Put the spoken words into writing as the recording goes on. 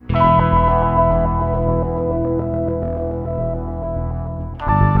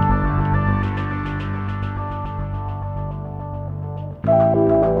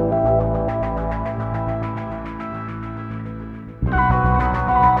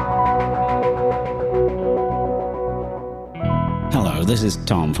this is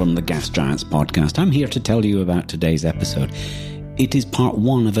Tom from the Gas Giants podcast. I'm here to tell you about today's episode. It is part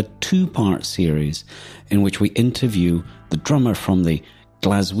one of a two-part series in which we interview the drummer from the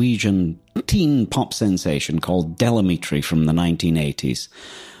Glaswegian teen pop sensation called Delamitri from the 1980s.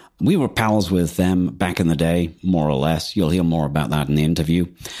 We were pals with them back in the day, more or less. You'll hear more about that in the interview.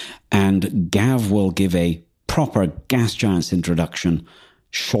 And Gav will give a proper Gas Giants introduction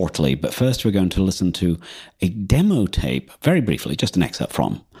shortly. But first we're going to listen to a demo tape, very briefly, just an excerpt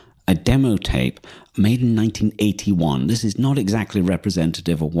from a demo tape made in 1981. This is not exactly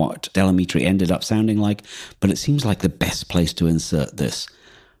representative of what Delamitri ended up sounding like, but it seems like the best place to insert this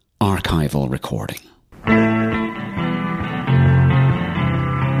archival recording.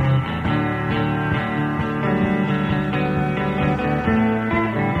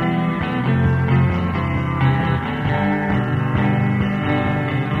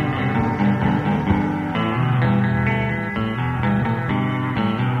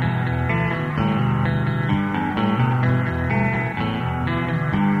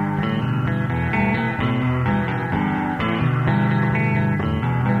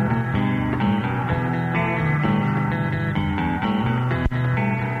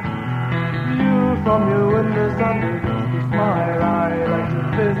 From your windows underneath the smile, I like to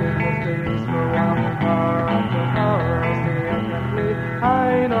visit the cities around the car after car. I say I can't leave.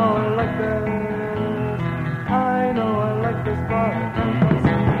 I know I like this. I know I like this, but I can't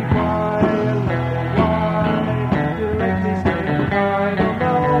see why. You let me stay. I don't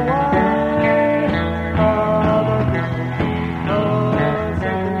know why. Other people keep us something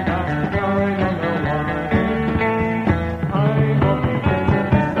else. I don't know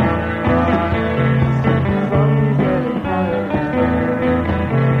why.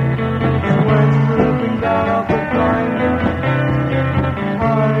 I'm walking into the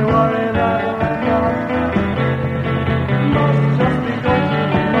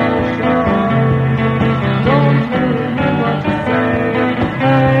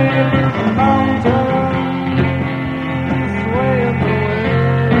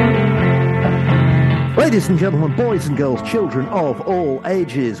Ladies and gentlemen, boys and girls, children of all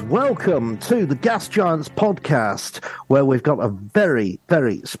ages, welcome to the Gas Giants podcast, where we've got a very,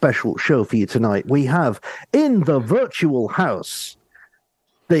 very special show for you tonight. We have in the virtual house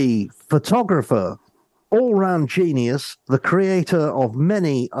the photographer, all-round genius, the creator of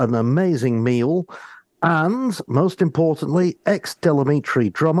many an amazing meal, and, most importantly,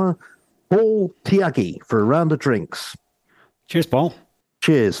 ex-Delamitri drummer, Paul Tyagi, for a round of drinks. Cheers, Paul.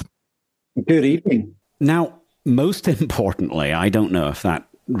 Cheers. Good evening. Now, most importantly, I don't know if that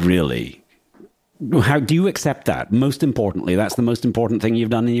really... How do you accept that? Most importantly, that's the most important thing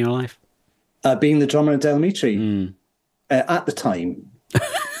you've done in your life? Being the drummer of Delamitri at the time.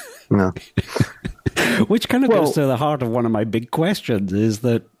 No. Which kind of goes to the heart of one of my big questions, is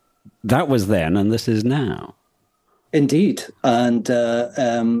that was then and this is now. Indeed. And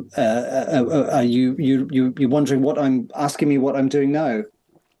are you wondering what I'm asking me what I'm doing now?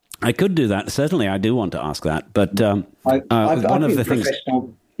 I could do that. Certainly, I do want to ask that. But I've one of the been things...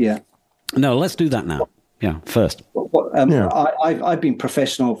 Yeah. No, let's do that now. Yeah, first. I've been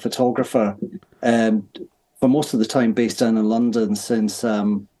professional photographer for most of the time based down in London since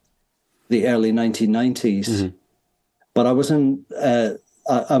the early 1990s. Mm-hmm. But I was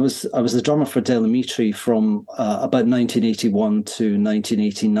I was the drummer for Delamitri from about 1981 to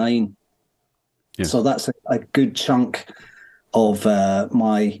 1989. Yeah. So that's a good chunk of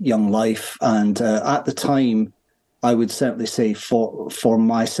my young life, and at the time, I would certainly say for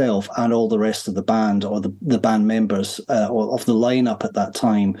myself and all the rest of the band, or the band members, or of the lineup at that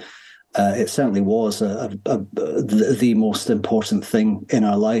time, it certainly was the most important thing in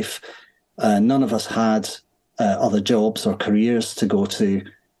our life. None of us had other jobs or careers to go to,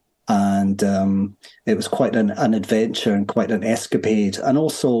 and it was quite an adventure and quite an escapade, and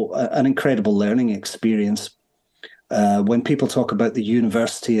also an incredible learning experience. When people talk about the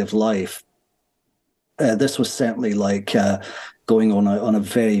university of life, this was certainly like going on a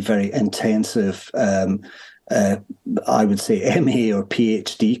very, very intensive, I would say, MA or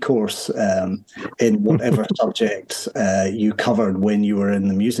PhD course in whatever subjects you covered when you were in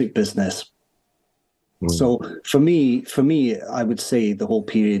the music business. Mm. So for me, I would say the whole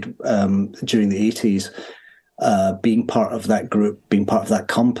period during the 80s, being part of that group, being part of that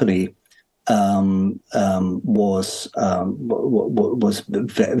company, was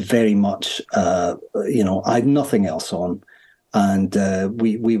very much, I had nothing else on, and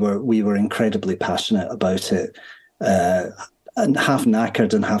we were incredibly passionate about it, and half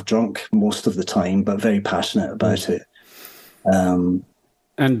knackered and half drunk most of the time, but very passionate about it. And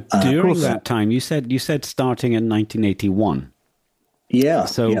during that time, you said starting in 1981. Yeah.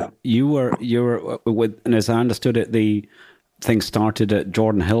 So you were with, and as I understood it, the thing started at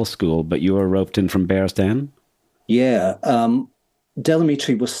Jordan Hill School, but you were roped in from Bears Den? Yeah.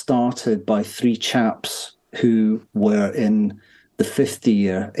 Delamitri was started by three chaps who were in the fifth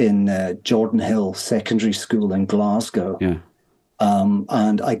year in Jordan Hill Secondary School in Glasgow. Yeah.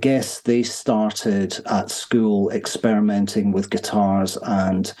 And I guess they started at school experimenting with guitars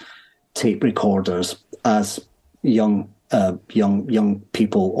and tape recorders, as young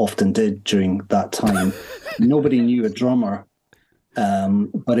people often did during that time. Nobody knew a drummer,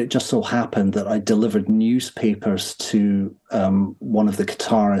 but it just so happened that I delivered newspapers to one of the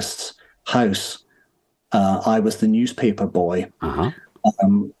guitarists' house. I was the newspaper boy. Uh-huh.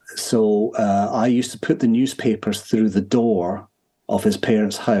 So I used to put the newspapers through the door of his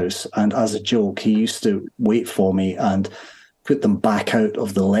parents' house, and as a joke, he used to wait for me and put them back out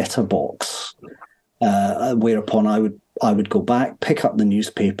of the letterbox. Whereupon I would go back, pick up the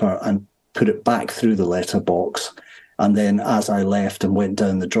newspaper, and put it back through the letterbox. And then, as I left and went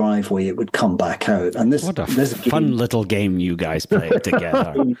down the driveway, it would come back out. And this fun little game you guys played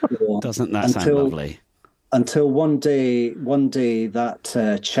together. Doesn't that sound lovely? Until one day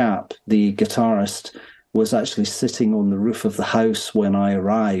that chap, the guitarist, was actually sitting on the roof of the house when I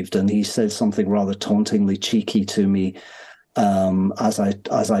arrived, and he said something rather tauntingly cheeky to me as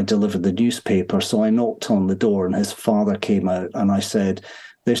I delivered the newspaper. So I knocked on the door, and his father came out, and I said,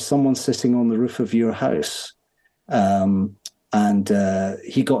 "There's someone sitting on the roof of your house." And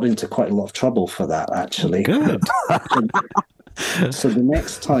he got into quite a lot of trouble for that, actually. Good. So the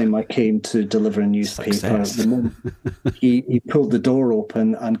next time I came to deliver a newspaper, he pulled the door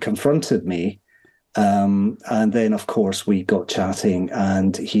open and confronted me. And then, of course, we got chatting,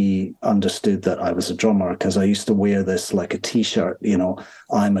 and he understood that I was a drummer because I used to wear this like a T-shirt,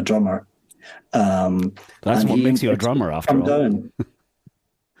 I'm a drummer. That's what makes you a drummer, after all. Down.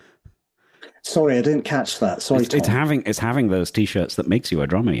 Sorry, I didn't catch that. Sorry, it's having those T-shirts that makes you a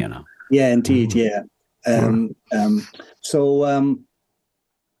drummer, Yeah, indeed, yeah. So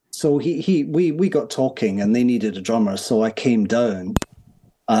we got talking, and they needed a drummer, so I came down,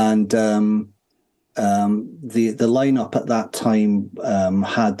 and the lineup at that time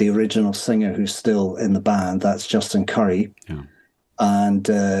had the original singer who's still in the band, that's Justin Curry, and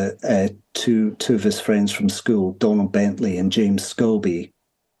two of his friends from school, Donald Bentley and James Scobie.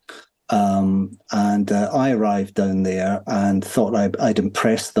 And I arrived down there and thought I'd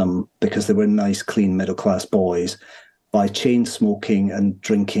impress them because they were nice, clean, middle-class boys by chain smoking and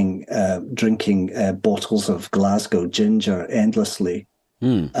drinking bottles of Glasgow ginger endlessly.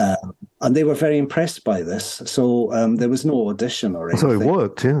 And they were very impressed by this. So there was no audition or anything. So it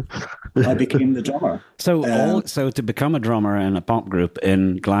worked, yeah. I became the drummer. So to become a drummer in a pop group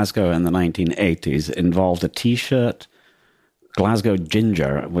in Glasgow in the 1980s involved a T-shirt, Glasgow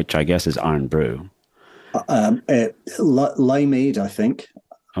ginger, which I guess is Iron Brew. Limeade, I think.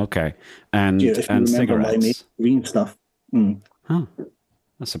 Okay. And cigarettes. Limeade, green stuff. Oh,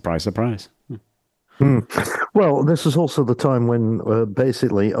 a surprise. Well, this is also the time when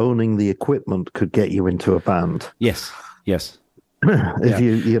basically owning the equipment could get you into a band. Yes. If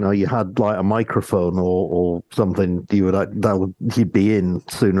you had like a microphone or something, you'd be in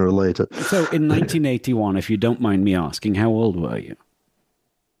sooner or later. So in 1981, if you don't mind me asking, how old were you?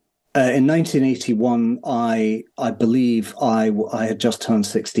 In 1981, I believe I had just turned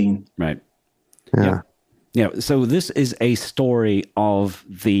 16. Right. Yeah. So this is a story of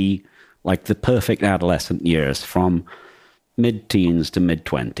the perfect adolescent years from mid-teens to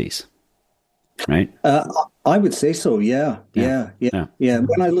mid-20s, right? I would say so. Yeah.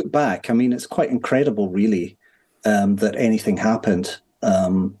 When I look back, I mean, it's quite incredible, really, that anything happened,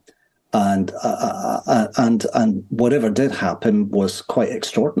 and whatever did happen was quite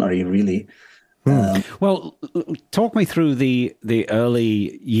extraordinary, really. Well, talk me through the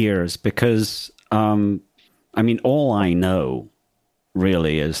early years, because I mean, all I know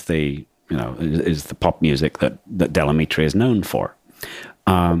really is the pop music that Delamitri is known for.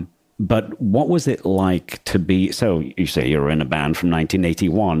 But what was it like to be, so you say you were in a band from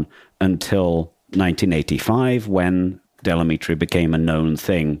 1981 until 1985 when Delamitri became a known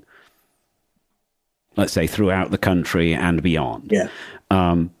thing, let's say, throughout the country and beyond. Yeah.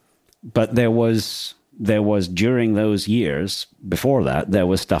 But there was during those years, before that, there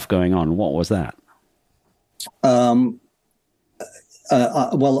was stuff going on. What was that?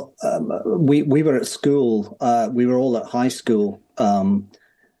 We were at school. We were all at high school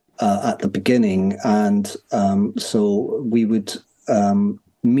at the beginning, and so we would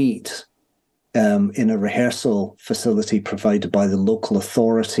meet in a rehearsal facility provided by the local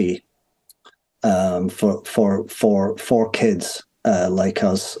authority for kids like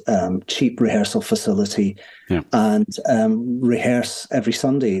us, cheap rehearsal facility, and rehearse every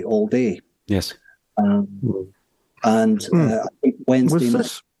Sunday all day. Yes. I think Wednesday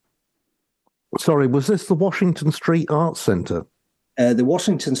night. Was this the Washington Street Arts Centre? The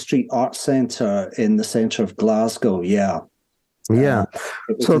Washington Street Arts Centre in the centre of Glasgow, yeah. Yeah.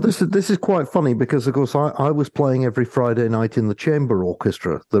 So this is quite funny because, of course, I was playing every Friday night in the chamber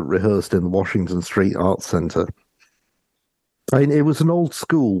orchestra that rehearsed in the Washington Street Arts Centre. I mean, it was an old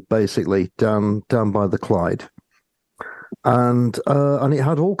school, basically, down by the Clyde. And it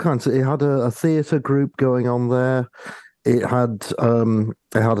had all kinds of... It had a theatre group going on there. It had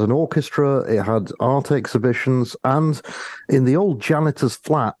an orchestra, it had art exhibitions, and in the old janitor's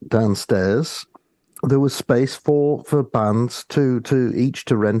flat downstairs, there was space for bands to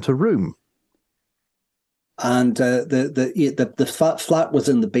rent a room. And the flat was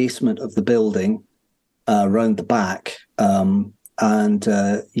in the basement of the building, round the back, and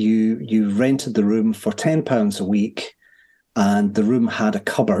you rented the room for £10 a week, and the room had a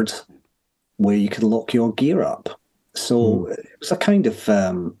cupboard where you could lock your gear up. So it was a kind of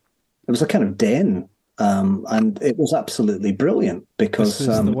den, and it was absolutely brilliant because this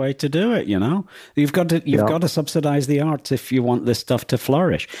is the way to do it. You know, you've got to subsidize the arts if you want this stuff to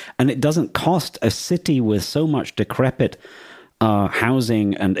flourish, and it doesn't cost a city with so much decrepit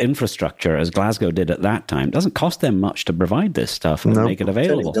housing and infrastructure as Glasgow did at that time. It doesn't cost them much to provide this stuff and make it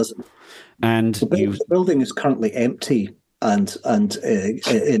available. It doesn't. And the building is currently empty and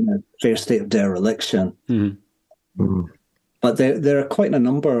in a fair state of dereliction. Mm-hmm. But there are quite a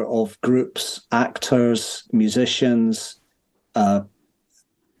number of groups, actors, musicians,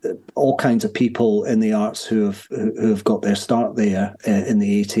 all kinds of people in the arts who have got their start there in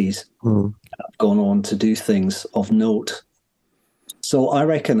the 80s, have gone on to do things of note. So I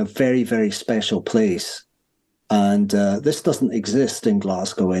reckon a very, very special place. And this doesn't exist in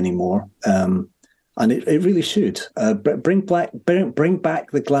Glasgow anymore. And it really should. Bring back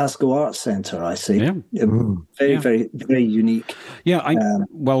the Glasgow Arts Centre, I say. Yeah. Very, very, very unique. Yeah,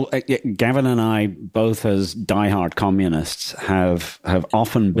 Gavin and I, both as diehard communists, have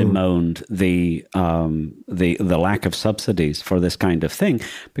often bemoaned the lack of subsidies for this kind of thing.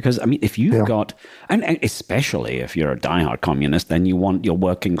 Because, I mean, if you've got, and especially if you're a diehard communist, then you want your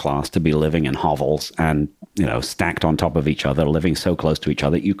working class to be living in hovels and, you know, stacked on top of each other, living so close to each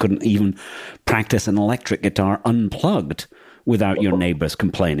other, you couldn't even practice an electric guitar unplugged without your neighbors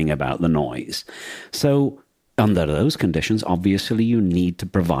complaining about the noise. So under those conditions, obviously you need to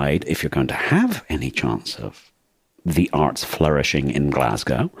provide, if you're going to have any chance of the arts flourishing in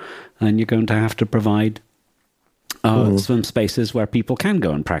Glasgow, then you're going to have to provide some spaces where people can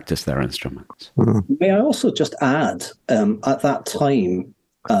go and practice their instruments. May I also just add, at that time,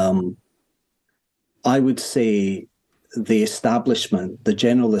 I would say the establishment, the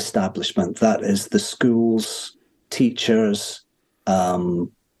general establishment, that is the schools, teachers, the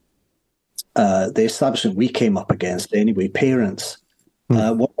establishment we came up against anyway, parents,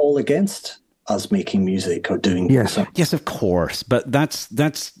 were all against us making music or doing something. Yes, of course, but that's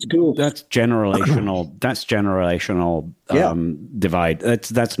generational. That's generational divide.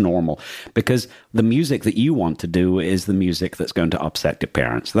 That's normal, because the music that you want to do is the music that's going to upset your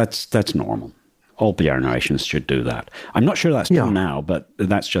parents. That's normal. All generations should do that. I'm not sure that's true now, but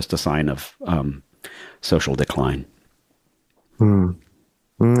that's just a sign of social decline.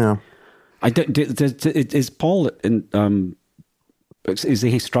 Yeah. Is Paul is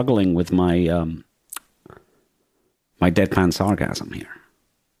he struggling with my my deadpan sarcasm here?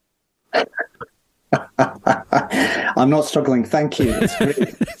 I'm not struggling, thank you. It's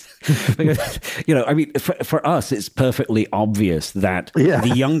great. Because, you know, I mean, for us, it's perfectly obvious that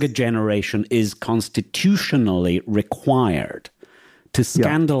the younger generation is constitutionally required to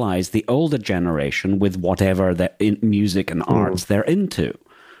scandalize the older generation with whatever music and arts they're into,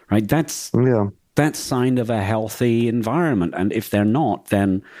 right? That's sign of a healthy environment, and if they're not,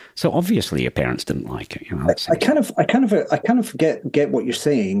 then so obviously your parents didn't like it. You know, I kind of get what you're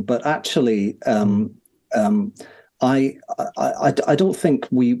saying, but actually, I don't think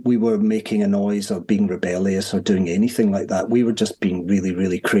we were making a noise or being rebellious or doing anything like that. We were just being really,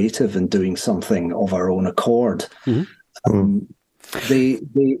 really creative and doing something of our own accord. The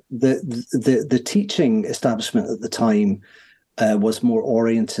teaching establishment at the time was more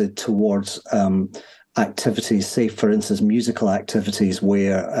oriented towards activities, say for instance musical activities,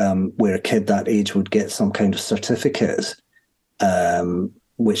 where a kid that age would get some kind of certificate,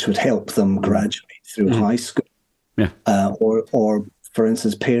 which would help them graduate through high school. Or for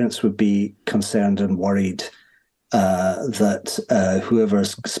instance, parents would be concerned and worried that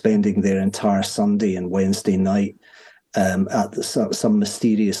whoever's spending their entire Sunday and Wednesday night at some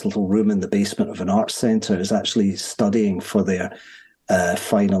mysterious little room in the basement of an art centre, is actually studying for their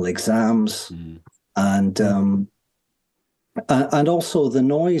final exams. And also the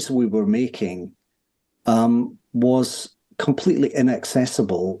noise we were making was completely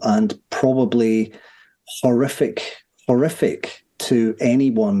inaccessible and probably horrific to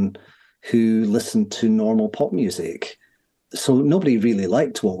anyone who listened to normal pop music. So nobody really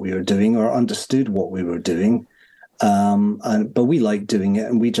liked what we were doing or understood what we were doing. But we liked doing it,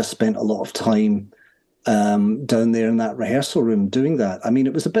 and we just spent a lot of time down there in that rehearsal room doing that. I mean,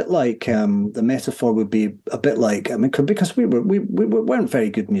 it was a bit like the metaphor would be a bit like, I mean, because we weren't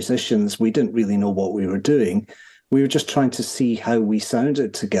very good musicians, we didn't really know what we were doing. We were just trying to see how we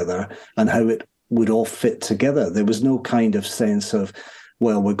sounded together and how it would all fit together. There was no kind of sense of,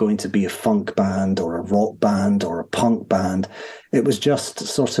 well, we're going to be a funk band or a rock band or a punk band. It was just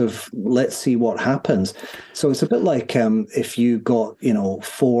sort of, let's see what happens. So it's a bit like if you got,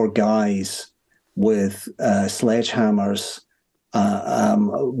 4 guys with sledgehammers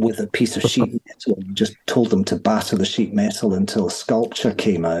with a piece of sheet metal and just told them to batter the sheet metal until a sculpture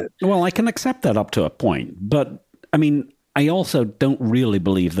came out. Well, I can accept that up to a point, but I mean, I also don't really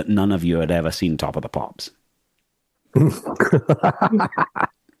believe that none of you had ever seen Top of the Pops.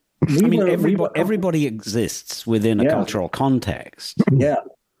 Everybody exists within a cultural context. Yeah.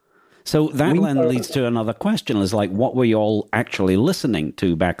 So that then leads to another question, is like, what were you all actually listening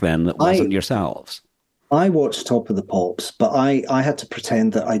to back then that wasn't yourselves? I watched Top of the Pops, but I had to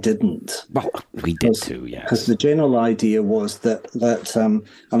pretend that I didn't. Well, we did too, yes. Because the general idea was that and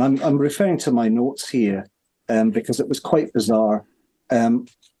I'm referring to my notes here, because it was quite bizarre. The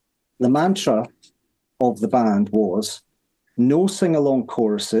mantra of the band was no sing-along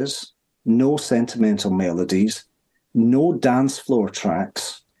choruses, no sentimental melodies, no dance floor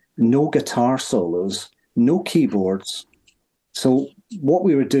tracks, no guitar solos, no keyboards. So what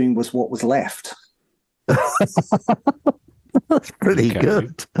we were doing was what was left. That's pretty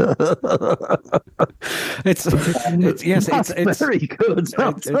good. It's very good.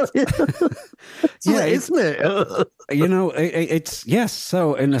 Isn't it? It's yes.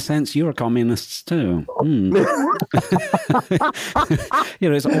 So in a sense, you're communists too.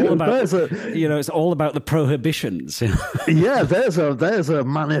 It's all about it's all about the prohibitions. Yeah, there's a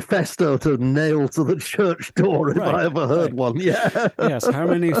manifesto to nail to the church door if I ever heard one. Yeah. Yes. How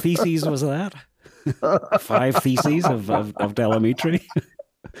many theses was that? 5 theses of Delamitri.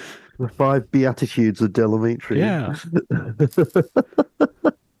 The 5 Beatitudes of Delamitri. Yeah.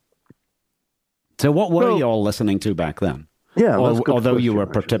 So what were you all listening to back then? Yeah, although you were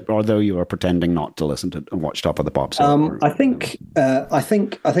pretending not to listen to watch Top of the Pops. I think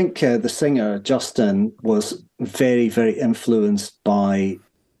the singer Justin was very, very influenced by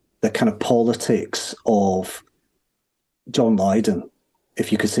the kind of politics of John Lydon. If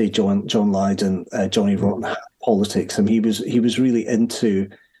you could say John Lydon, Johnny Rotten politics, and he was really into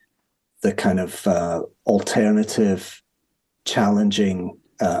the kind of alternative, challenging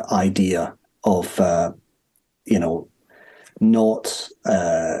idea of not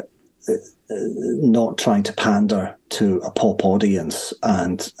trying to pander to a pop audience,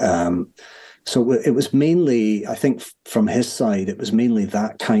 and so it was mainly, I think, from his side, it was mainly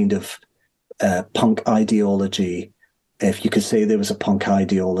that kind of punk ideology. If you could say there was a punk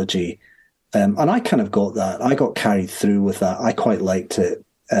ideology, and I kind of got that. I got carried through with that. I quite liked it.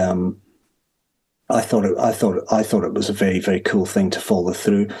 I thought it was a very, very cool thing to follow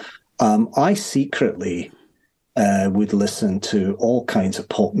through. I secretly would listen to all kinds of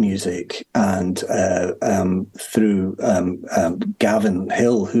pop music, and through Gavin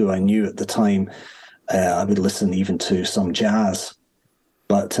Hill, who I knew at the time, I would listen even to some jazz.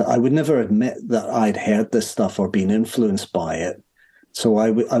 But I would never admit that I'd heard this stuff or been influenced by it. So I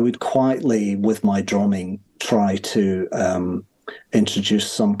would quietly, with my drumming, try to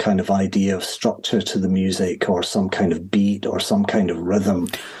introduce some kind of idea of structure to the music, or some kind of beat, or some kind of rhythm.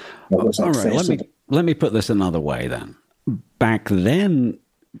 All right, let me put this another way then. Back then,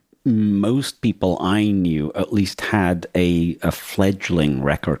 most people I knew at least had a fledgling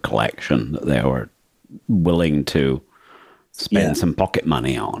record collection that they were willing to spend some pocket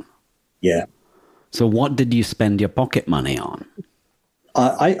money on. Yeah. So what did you spend your pocket money on?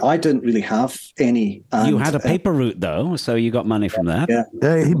 I didn't really have any. And, you had a paper route, though, so you got money from that. Yeah,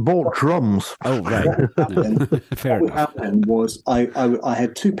 he bought drums. Oh, right. Fair enough. What happened was I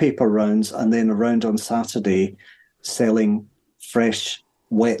had 2 paper rounds, and then a round on Saturday selling fresh,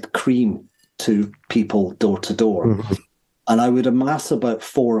 wet cream to people door to door. Mm-hmm. And I would amass about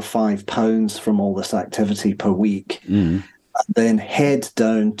 £4 or £5 from all this activity per week. Mm-hmm. then head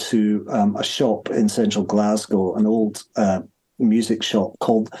down to a shop in central Glasgow, an old music shop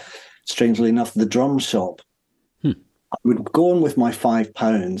called, strangely enough, the Drum Shop. I would go on with my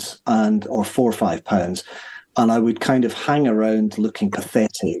 £5 or £4 or £5, and I would kind of hang around looking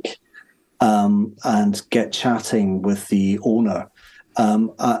pathetic and get chatting with the owner.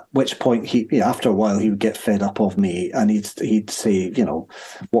 At which point, after a while, he would get fed up of me, and he'd say,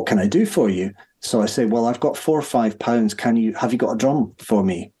 what can I do for you? So I say, well, I've got £4 or £5. Have you got a drum for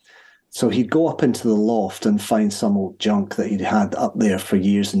me? So he'd go up into the loft and find some old junk that he'd had up there for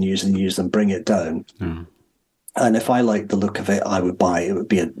years and years and years and bring it down. Mm. And if I liked the look of it, I would buy it. It would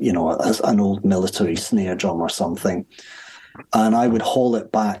be an old military snare drum or something. And I would haul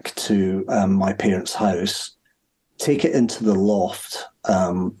it back to my parents' house, take it into the loft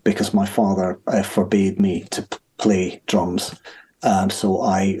because my father forbade me to play drums. So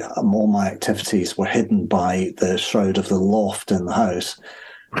all my activities were hidden by the shroud of the loft in the house.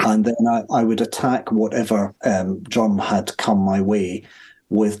 And then I would attack whatever drum had come my way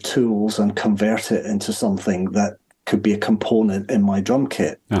with tools and convert it into something that could be a component in my drum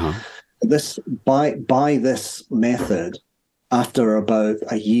kit. Uh-huh. By this method, after about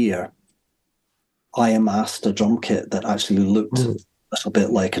a year, I amassed a drum kit that actually looked a little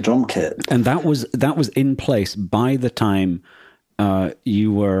bit like a drum kit. And that was in place by the time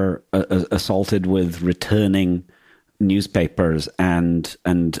you were assaulted with returning newspapers and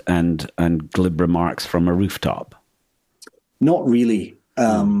glib remarks from a rooftop. Not really.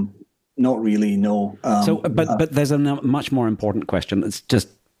 Not really, no. But there's a much more important question. It's just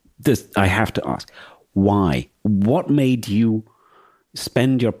this. I have to ask: why? What made you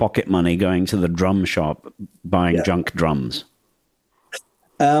spend your pocket money going to the drum shop buying junk drums?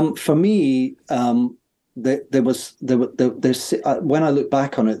 For me, there's when I look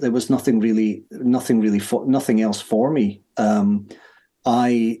back on it, there was nothing else for me.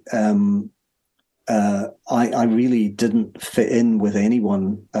 I really didn't fit in with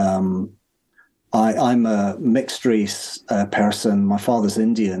anyone. I'm a mixed race person. My father's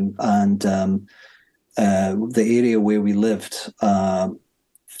Indian, and the area where we lived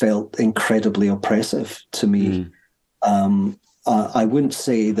felt incredibly oppressive to me. I wouldn't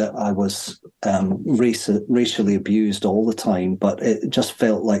say that I was racially abused all the time, but it just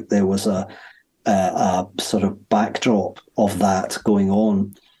felt like there was a sort of backdrop of that going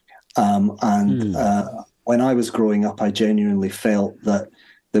on. When I was growing up, I genuinely felt that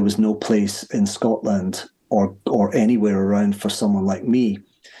there was no place in Scotland or anywhere around for someone like me.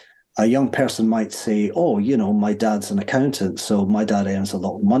 A young person might say, "Oh, my dad's an accountant, so my dad earns a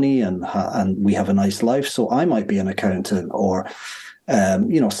lot of money, and we have a nice life, so I might be an accountant," or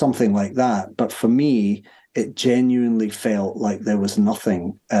something like that. But for me, it genuinely felt like there was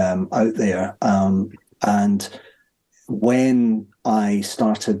nothing out there. And when I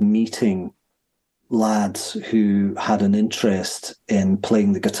started meeting lads who had an interest in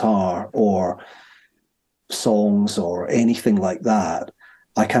playing the guitar or songs or anything like that,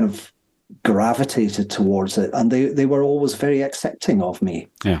 I kind of gravitated towards it, and they were always very accepting of me.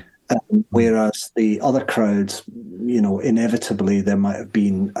 Yeah. Whereas the other crowds, inevitably there might have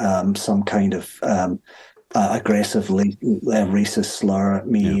been some kind of aggressively racist slur at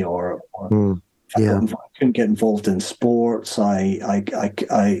me, or I couldn't get involved in sports. So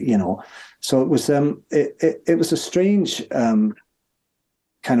it was it was a strange kind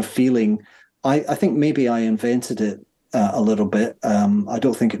of feeling. I think maybe I invented it a little bit. I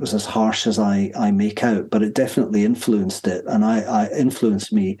don't think it was as harsh as I make out, but it definitely influenced it, and I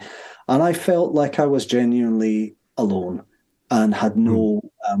influenced me. And I felt like I was genuinely alone and had no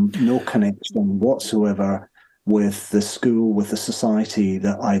connection whatsoever with the school, with the society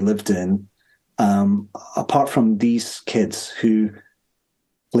that I lived in, apart from these kids who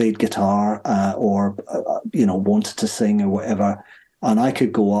played guitar or wanted to sing or whatever. And I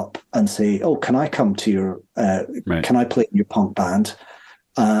could go up and say, "Oh, can I come to your? Can I play in your punk band?"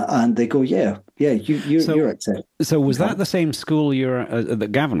 And they go, "Yeah, you're accepted." So was that the same school that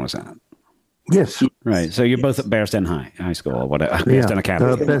Gavin was at? Yes. Right. So you're both at Bearsden High School, or whatever. Bearsden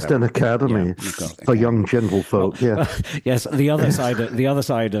Academy. Bearsden Academy for young gentlefolk. Yeah. Yes. The other side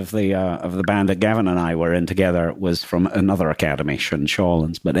of the band that Gavin and I were in together was from another academy, St.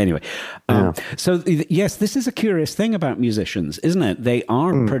 Shawlands. But anyway, so yes, this is a curious thing about musicians, isn't it? They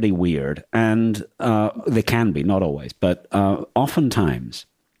are pretty weird, and they can be, not always, but oftentimes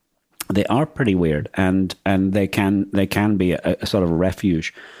they are pretty weird, and they can be a sort of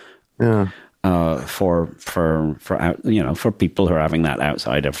refuge. Yeah. For people who are having that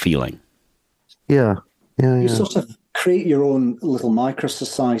outsider feeling. Yeah. You sort of create your own little micro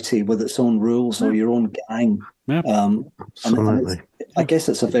society with its own rules, or your own gang. Yeah. Absolutely. I guess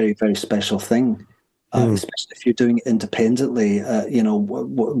it's a very, very special thing, especially if you're doing it independently.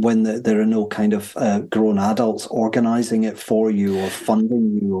 When there are no kind of grown adults organising it for you or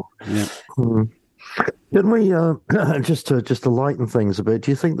funding you. Yeah. Can we just to lighten things a bit?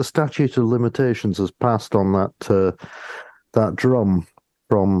 Do you think the statute of limitations has passed on that drum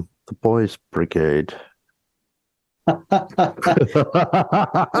from the Boys Brigade?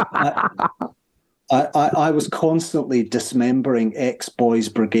 I was constantly dismembering ex-Boys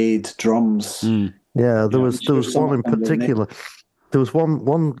Brigade drums. Yeah, there was one in particular. There was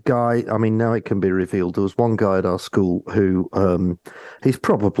one guy. I mean, now it can be revealed. There was one guy at our school who he's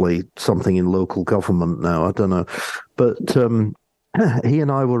probably something in local government now. I don't know, but he and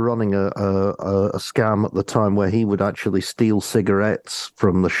I were running a scam at the time where he would actually steal cigarettes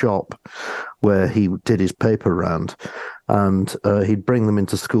from the shop where he did his paper round, and he'd bring them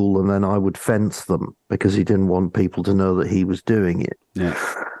into school, and then I would fence them because he didn't want people to know that he was doing it. Yeah.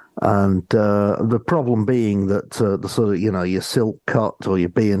 And the problem being that the sort of, your silk cut or your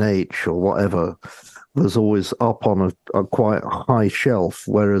B&H or whatever was always up on a quite high shelf,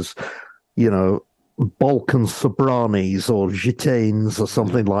 whereas, Balkan Sobranis or Gitanes or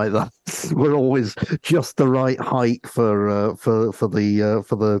something like that were always just the right height for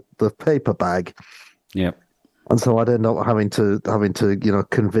the paper bag. Yep. And so I'd end up having to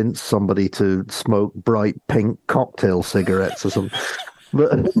convince somebody to smoke bright pink cocktail cigarettes or something.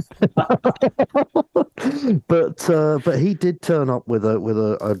 But he did turn up with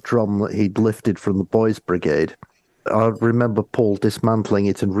a drum that he'd lifted from the Boys Brigade. I remember Paul dismantling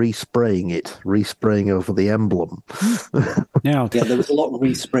it and respraying over the emblem. Yeah, there was a lot of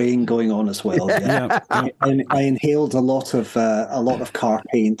respraying going on as well. Yeah, I inhaled a lot of car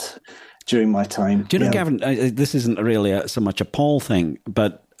paint during my time. Do you know, Gavin? This isn't really so much a Paul thing,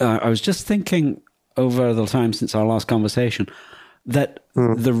 but I was just thinking over the time since our last conversation that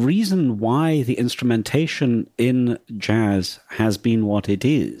the reason why the instrumentation in jazz has been what it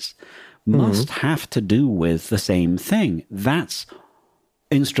is must have to do with the same thing. That's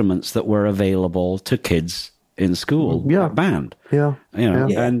instruments that were available to kids in school, band. Yeah,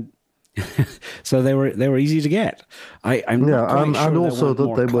 and so they were easy to get. I'm not quite sure also there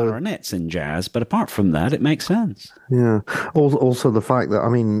were that more clarinets in jazz, but apart from that, it makes sense. Yeah. Also, the fact that, I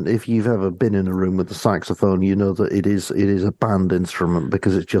mean, if you've ever been in a room with a saxophone, you know that it is a band instrument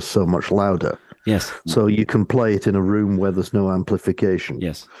because it's just so much louder. Yes. So you can play it in a room where there's no amplification.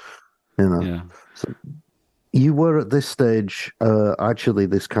 Yes. Yeah. So you were at this stage actually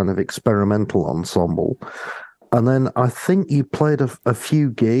this kind of experimental ensemble. And then I think you played a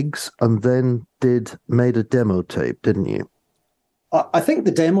few gigs and then made a demo tape, didn't you? I think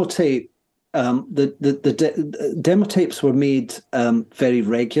the demo tape, the demo tapes were made very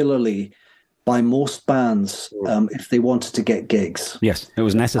regularly by most bands if they wanted to get gigs. Yes, it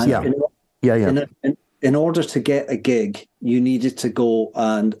was necessary. In order to get a gig, you needed to go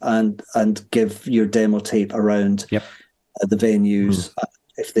and give your demo tape around the venues.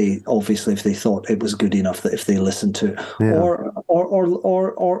 If they thought it was good enough, that if they listened to it,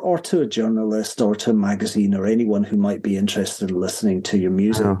 or to a journalist or to a magazine or anyone who might be interested in listening to your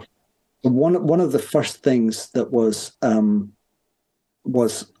music. One of the first things that was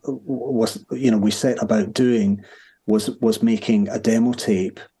we set about doing was making a demo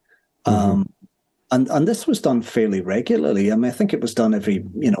tape, and this was done fairly regularly. I mean, I think it was done every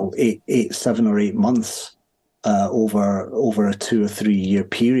 7 or 8 months. Over a 2 or 3 year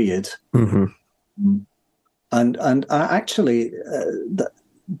period, and actually,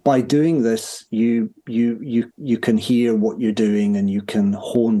 by doing this, you can hear what you're doing, and you can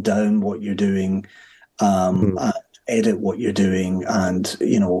hone down what you're doing, and edit what you're doing, and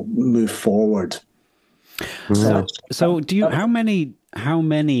move forward. So do you? How many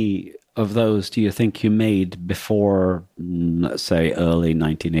of those do you think you made before, let's say, early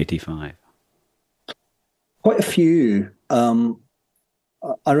 1985? Quite a few.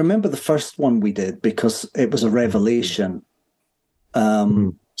 I remember the first one we did because it was a revelation.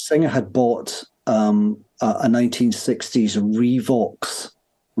 Singer had bought a 1960s Revox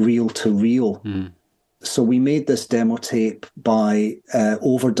reel-to-reel. So we made this demo tape by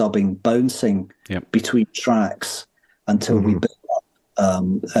overdubbing, bouncing between tracks until we built up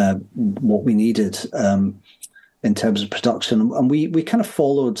what we needed in terms of production. And we kind of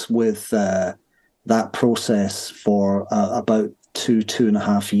followed with that process for about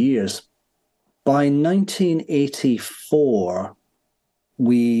 2.5 years. By 1984,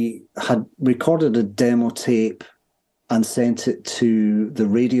 we had recorded a demo tape and sent it to the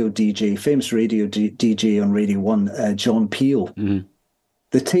radio DJ, famous radio DJ on Radio 1, John Peel.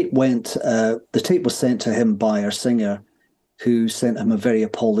 the tape was sent to him by our singer, who sent him a very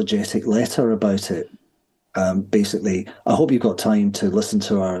apologetic letter about it. Basically, I hope you've got time to listen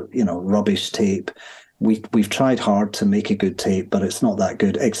to our, rubbish tape. We've tried hard to make a good tape, but it's not that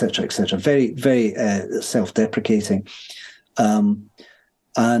good, etc., etc. Very, very self-deprecating.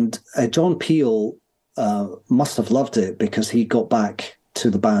 And John Peel must have loved it, because he got back to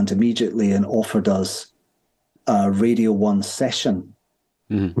the band immediately and offered us a Radio 1 session.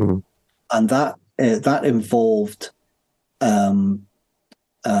 Mm-hmm. And that involved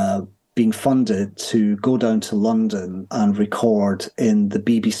being funded to go down to London and record in the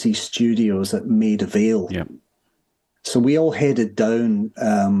BBC studios at Maida Vale. Yeah. So we all headed down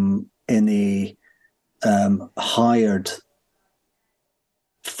in a hired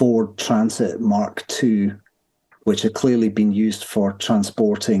Ford Transit Mark II, which had clearly been used for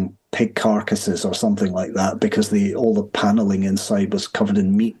transporting pig carcasses or something like that, because all the paneling inside was covered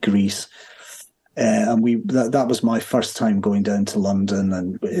in meat grease. And that was my first time going down to London,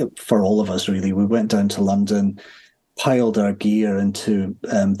 and for all of us, really, we went down to London, piled our gear into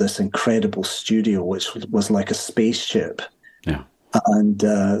this incredible studio, which was like a spaceship. Yeah. And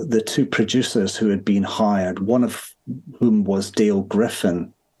the two producers who had been hired, one of whom was Dale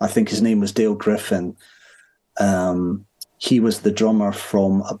Griffin, I think his name was Dale Griffin. He was the drummer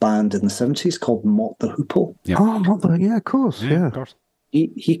from a band in the 70s called Mott the Hoople. Yeah. Oh, yeah, of course, yeah. Of course.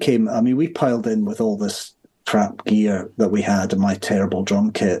 He came, I mean, we piled in with all this crap gear that we had and my terrible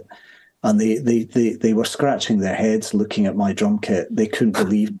drum kit, and they were scratching their heads looking at my drum kit. They couldn't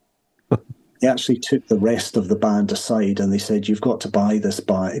believe. They actually took the rest of the band aside and they said, "You've got to buy this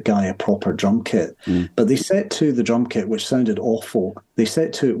guy a proper drum kit." But they set to the drum kit, which sounded awful. They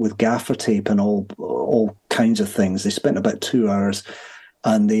set to it with gaffer tape and all kinds of things. They spent about 2 hours,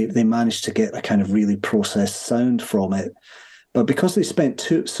 and they managed to get a kind of really processed sound from it. But because they spent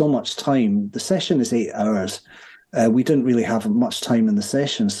so much time, the session is 8 hours. We didn't really have much time in the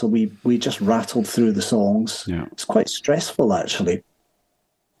session, so we just rattled through the songs. Yeah. It's quite stressful, actually.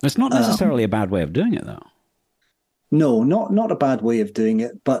 It's not necessarily a bad way of doing it, though. No, not a bad way of doing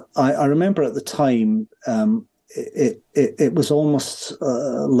it. But I remember at the time, it was almost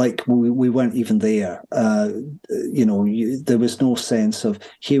like we weren't even there. There was no sense of,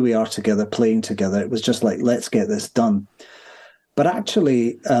 here we are together, playing together. It was just like, let's get this done. But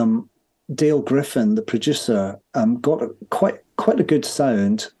actually, Dale Griffin, the producer, got quite a good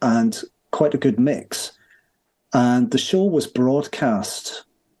sound and quite a good mix. And the show was broadcast,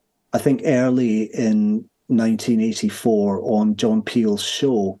 I think, early in 1984 on John Peel's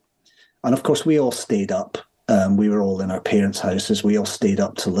show. And of course, we all stayed up. We were all in our parents' houses. We all stayed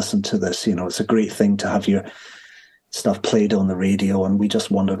up to listen to this. It's a great thing to have your stuff played on the radio, and we just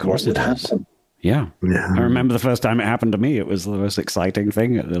wondered what would happen. Yeah. I remember the first time it happened to me. It was the most exciting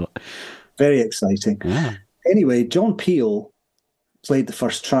thing. Very exciting. Yeah. Anyway, John Peel played the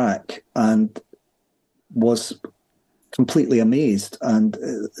first track and was completely amazed, and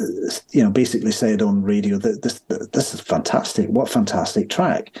basically said on radio that this is fantastic. What a fantastic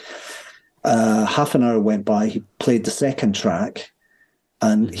track. Half an hour went by. He played the second track,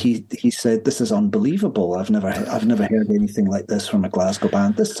 and he said, "This is unbelievable. I've never heard anything like this from a Glasgow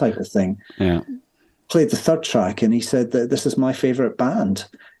band. This type of thing." Yeah. Played the third track, and he said that this is my favourite band.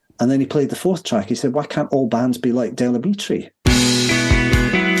 And then he played the fourth track. He said, "Why can't all bands be like Delamitri?"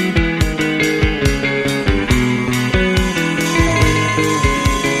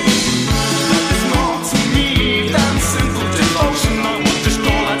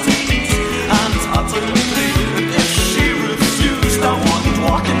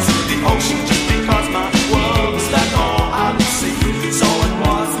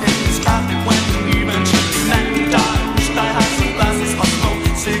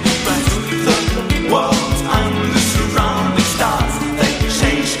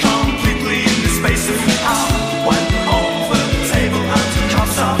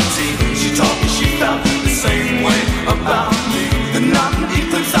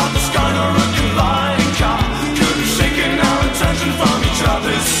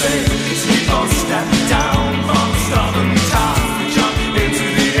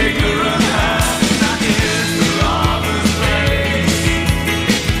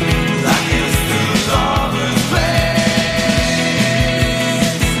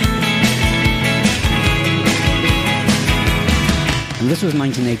 This was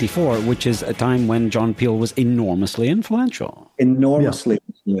 1984, which is a time when John Peel was enormously influential. Enormously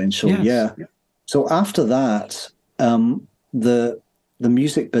influential, yes. Yeah. So after that, the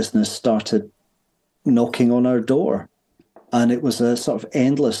music business started knocking on our door. And it was a sort of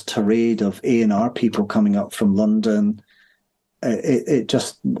endless tirade of A&R people coming up from London, it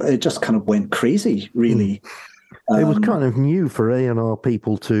just kind of went crazy, really. It was kind of new for A&R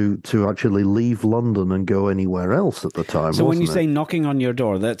people to actually leave London and go anywhere else at the time. So when you wasn't say it? knocking on your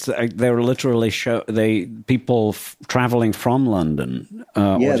door, that's they're literally people traveling from London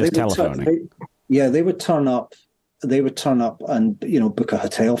or just telephoning. They would turn up. They would turn up and book a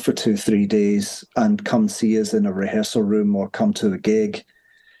hotel for 2-3 days and come see us in a rehearsal room or come to a gig,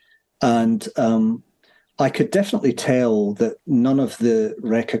 and I could definitely tell that none of the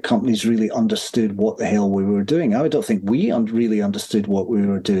record companies really understood what the hell we were doing. I don't think we really understood what we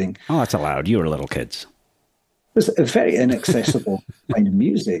were doing. Oh, that's allowed. You were little kids. It was a very inaccessible kind of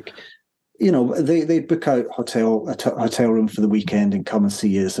music. They'd book out a hotel room for the weekend and come and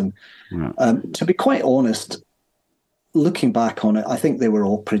see us. And to be quite honest, looking back on it, I think they were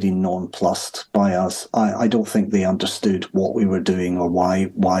all pretty nonplussed by us. I don't think they understood what we were doing or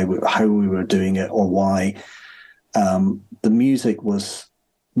how we were doing it, or why the music was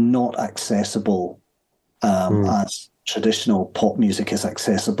not accessible as traditional pop music is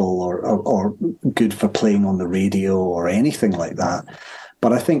accessible or good for playing on the radio or anything like that.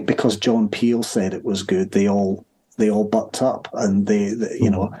 But I think because John Peel said it was good, they all bucked up, and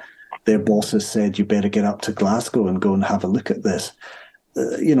their bosses said, you better get up to Glasgow and go and have a look at this.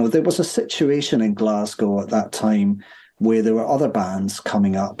 There was a situation in Glasgow at that time where there were other bands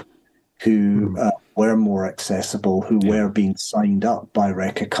coming up who were more accessible, who were being signed up by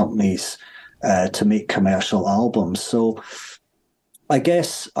record companies to make commercial albums. So I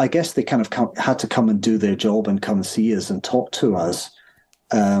guess they kind of had to come and do their job and come and see us and talk to us.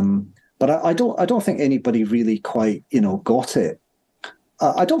 But I don't think anybody really quite, got it.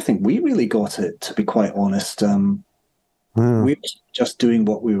 I don't think we really got it, to be quite honest. We were just doing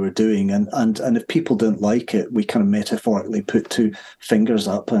what we were doing, and if people didn't like it, we kind of metaphorically put two fingers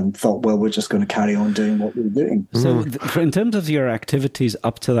up and thought, well, we're just going to carry on doing what we're doing. So, in terms of your activities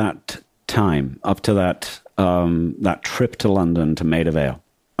up to that time, up to that trip to London to Maida Vale,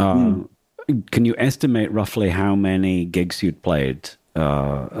 can you estimate roughly how many gigs you'd played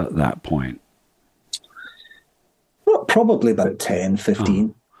at that point? Well, probably about 10,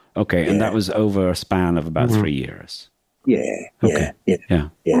 15. Oh, okay, and that was over a span of about 3 years. Yeah. Okay. Yeah.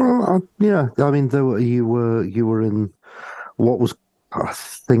 Well, I mean, you were in what was, I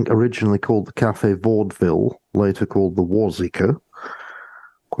think, originally called the Café Vaudeville, later called the Wazica,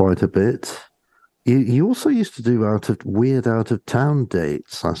 quite a bit. You also used to do out of town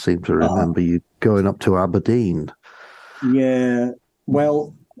dates. I seem to remember you going up to Aberdeen. Yeah.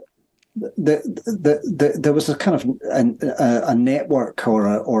 Well, there was a kind of a network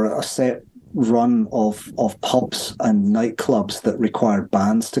or a set run of pubs and nightclubs that required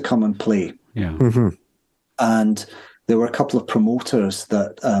bands to come and play. Yeah. Mm-hmm. And there were a couple of promoters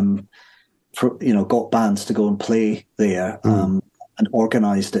that got bands to go and play there and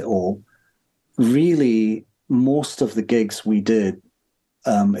organized it all. Really, most of the gigs we did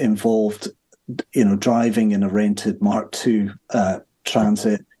involved driving in a rented Mark II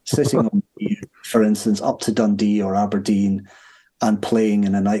Transit, sitting on, for instance, up to Dundee or Aberdeen, and playing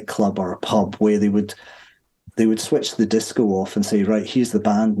in a nightclub or a pub where they would switch the disco off and say, right, here's the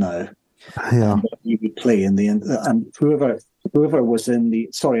band now. Yeah, and you would play in the end, and whoever was in the.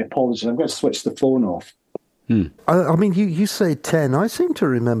 Sorry, apologies. I'm going to switch the phone off. I mean, you say 10. I seem to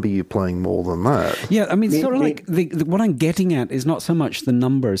remember you playing more than that. Yeah, I mean, sort of like what I'm getting at is not so much the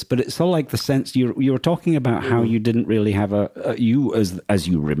numbers, but it's sort of like the sense you were talking about how you didn't really have you as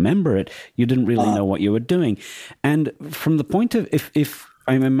you remember it, you didn't really know what you were doing, and from the point of if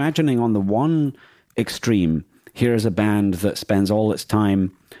I'm imagining on the one extreme, here's a band that spends all its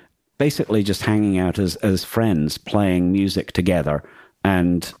time basically just hanging out as friends, playing music together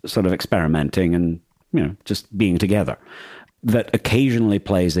and sort of experimenting and just being together, that occasionally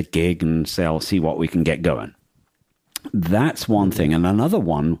plays a gig and see what we can get going. That's one thing. And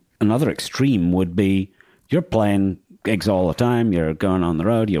another extreme would be you're playing gigs all the time, you're going on the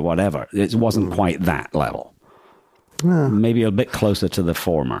road, you're whatever. It wasn't quite that level. Yeah. Maybe a bit closer to the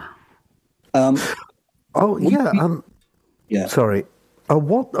former. Yeah. Sorry.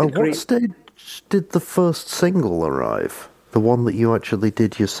 What stage did the first single arrive? The one that you actually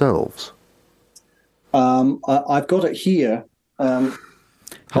did yourselves? I've got it here.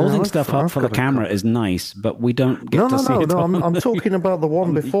 Holding stuff up for the camera is nice, but we don't get to see it. No, I'm talking about the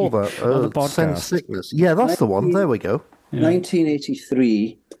one before that. Sense Sickness. Yeah, that's the one. There we go. Yeah.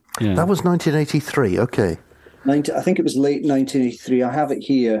 1983. Yeah. That was 1983. Okay. I think it was late 1983. I have it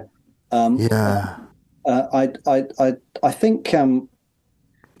here. Yeah. I think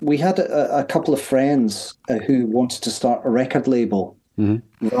we had a couple of friends who wanted to start a record label.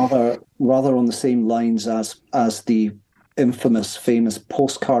 Mm-hmm. rather on the same lines as the infamous, famous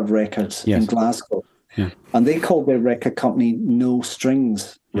Postcard Records Yes. in Glasgow. Yeah. And they called their record company No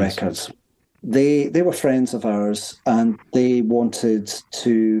Strings Records. They were friends of ours, and they wanted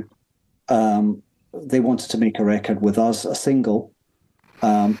to make a record with us, a single,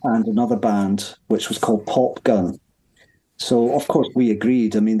 and another band, which was called Pop Gun. So, of course, we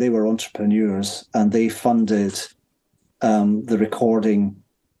agreed. I mean, they were entrepreneurs, and they funded the recording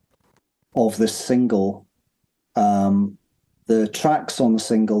of this single. The tracks on the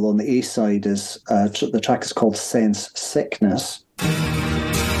single, on the A side, is the track is called Sense Sickness.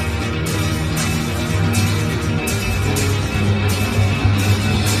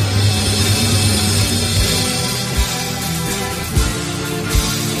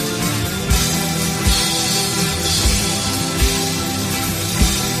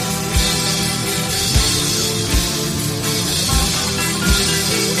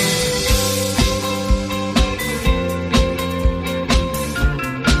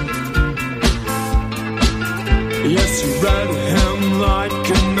 Yes, you read him like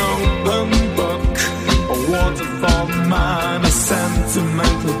an open book, a waterfall man, a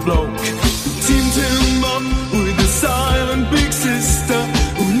sentimental bloke. You teamed him up with a silent big sister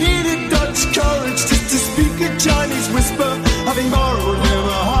who needed Dutch courage just to speak a Chinese whisper. Having borrowed him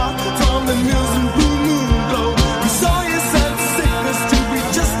a heart from the mills and blue moon glow, you saw your sense sickness to be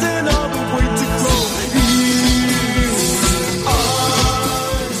just another way to grow.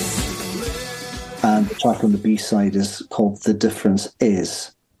 And the track on the B side is called The Difference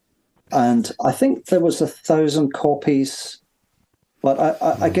Is. And I think there was 1,000 copies, but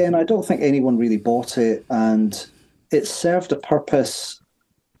again, I don't think anyone really bought it, and it served a purpose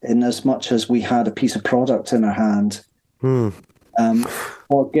in as much as we had a piece of product in our hand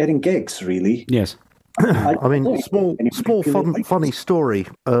for getting gigs, really. Yes. I mean, small funny story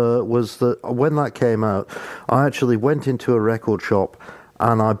was that when that came out, I actually went into a record shop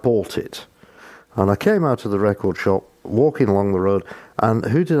and I bought it. And I came out of the record shop, walking along the road, and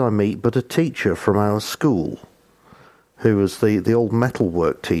who did I meet but a teacher from our school, who was the old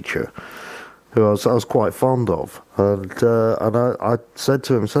metalwork teacher, who I was quite fond of. And I said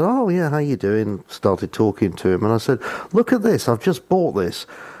to him, "Oh yeah, how you doing?" Started talking to him, and I said, "Look at this! I've just bought this.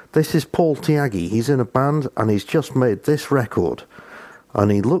 This is Paul Tyagi. He's in a band, and he's just made this record." And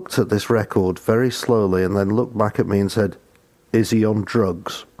he looked at this record very slowly, and then looked back at me and said, "Is he on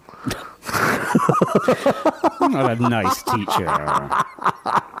drugs?" What a nice teacher.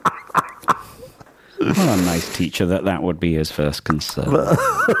 What a nice teacher that would be his first concern.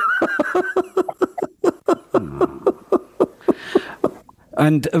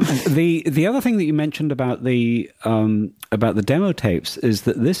 And the other thing that you mentioned about the demo tapes is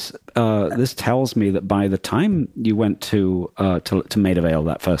that this tells me that by the time you went to Maida Vale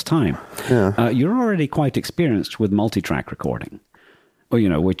that first time, you're already quite experienced with multi-track recording.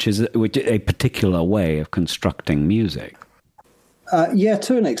 Which is a particular way of constructing music. Yeah,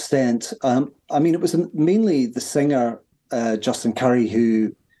 to an extent. I mean, it was mainly the singer, Justin Curry,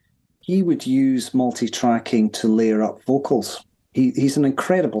 he would use multi-tracking to layer up vocals. He's an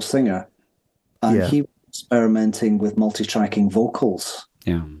incredible singer, and he was experimenting with multi-tracking vocals.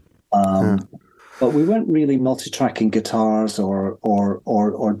 Yeah. But we weren't really multi-tracking guitars or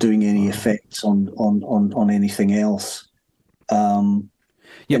doing any effects on anything else.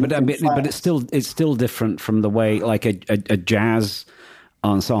 Yeah, but it's still different from the way like a jazz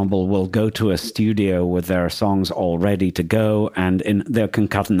ensemble will go to a studio with their songs all ready to go, and they can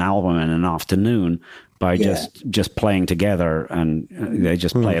cut an album in an afternoon by just playing together, and they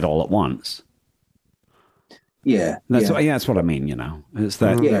just play it all at once. Yeah, that's what I mean. It's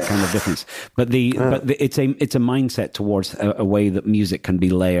that kind of difference. But it's a mindset towards a way that music can be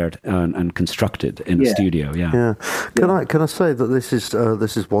layered and constructed in a studio. Yeah. Can I say that this is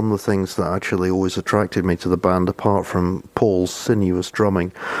one of the things that actually always attracted me to the band, apart from Paul's sinuous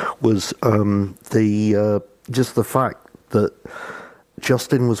drumming, was just the fact that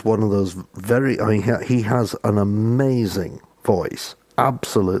Justin was one of those he has an amazing voice,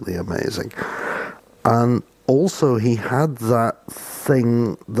 absolutely amazing, and also he had that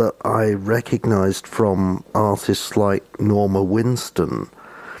thing that I recognized from artists like Norma Winston,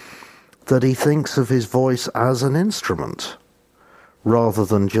 that he thinks of his voice as an instrument rather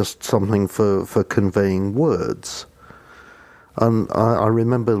than just something for conveying words. And I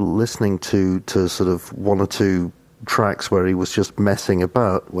remember listening to sort of one or two tracks where he was just messing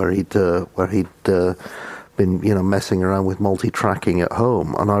about, where he'd been messing around with multi-tracking at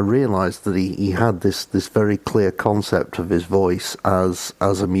home, and I realised that he had this very clear concept of his voice as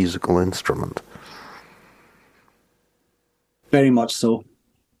a musical instrument. Very much so.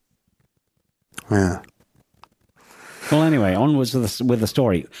 Yeah. Well, anyway, onwards with the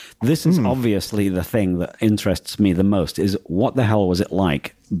story. This is obviously the thing that interests me the most, is what the hell was it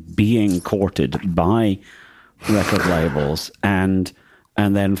like being courted by record labels and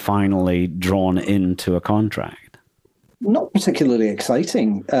then finally drawn into a contract? Not particularly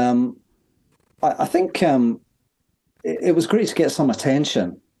exciting. I think it was great to get some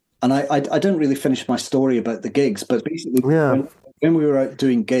attention. And I didn't really finish my story about the gigs, but basically when we were out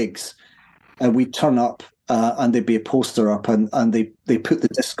doing gigs, we'd turn up and there'd be a poster up and they put the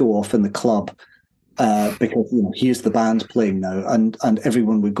disco off in the club because, here's the band playing now. And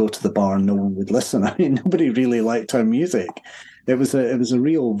everyone would go to the bar and no one would listen. I mean, nobody really liked our music. It was a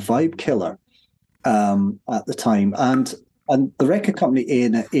real vibe killer at the time. And the record company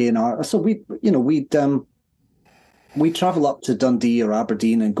A&R, so we'd travel up to Dundee or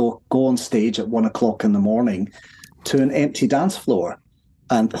Aberdeen and go on stage at 1 o'clock in the morning to an empty dance floor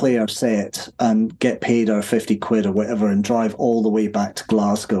and play our set and get paid our 50 quid or whatever and drive all the way back to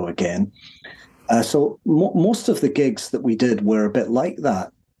Glasgow again. So most of the gigs that we did were a bit like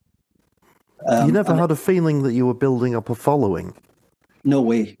that. You never had a feeling that you were building up a following? No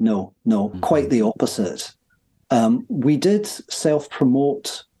way, no, quite the opposite. We did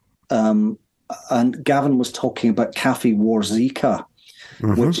self-promote, and Gavin was talking about Cafe Warzika,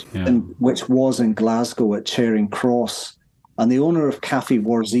 which was in Glasgow at Charing Cross. And the owner of Cafe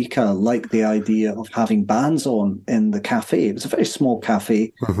Warzika liked the idea of having bands on in the cafe. It was a very small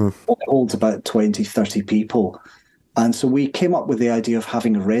cafe. It holds about 20, 30 people. And so we came up with the idea of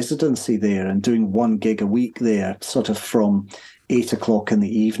having a residency there and doing one gig a week there, sort of from 8 o'clock in the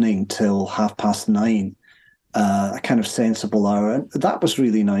evening till 9:30, a kind of sensible hour. And that was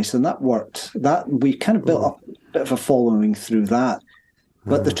really nice. And that worked. We kind of built up a bit of a following through that.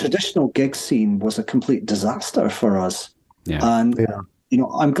 But the traditional gig scene was a complete disaster for us. Yeah. And,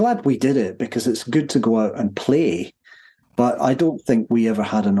 I'm glad we did it because it's good to go out and play. But I don't think we ever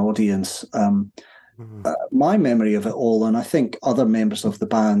had an audience. My memory of it all, and I think other members of the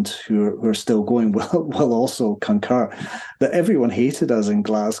band who are still going will also concur, that everyone hated us in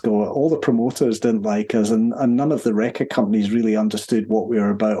Glasgow. All the promoters didn't like us, and none of the record companies really understood what we were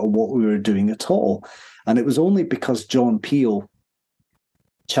about or what we were doing at all. And it was only because John Peel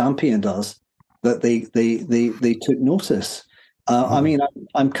championed us that they took notice. I mean,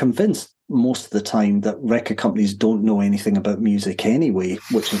 I'm convinced most of the time that record companies don't know anything about music anyway,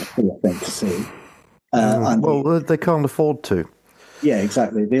 which is a fair thing to say. They can't afford to. Yeah,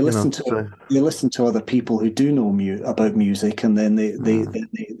 exactly. They listen to other people who do know about music, and then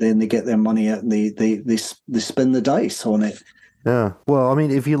they get their money out and they spin the dice on it. Yeah. Well, I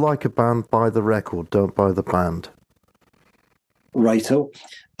mean, if you like a band, buy the record. Don't buy the band. Righto.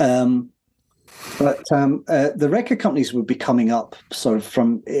 But the record companies would be coming up sort of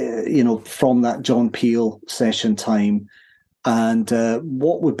from that John Peel session time. And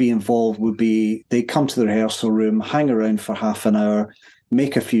what would be involved would be they come to the rehearsal room, hang around for half an hour,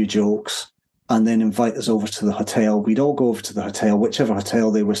 make a few jokes, and then invite us over to the hotel. We'd all go over to the hotel, whichever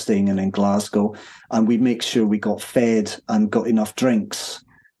hotel they were staying in Glasgow, and we'd make sure we got fed and got enough drinks.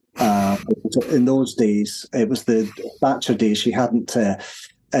 In those days, it was the Thatcher days. She hadn't...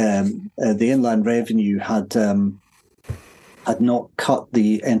 the Inland Revenue had not cut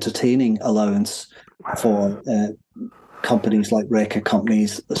the entertaining allowance for companies like record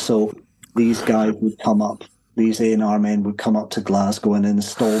companies. So these guys would come up, these A&R men would come up to Glasgow and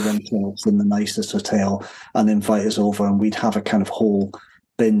install themselves in the nicest hotel and invite us over, and we'd have a kind of whole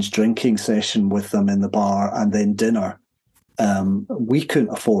binge drinking session with them in the bar and then dinner. We couldn't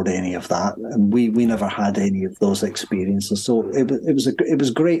afford any of that, and we never had any of those experiences. So it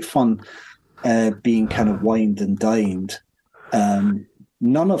was great fun being kind of wined and dined.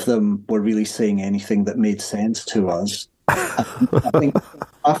 None of them were really saying anything that made sense to us. I think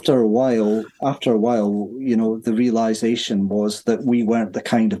after a while, the realization was that we weren't the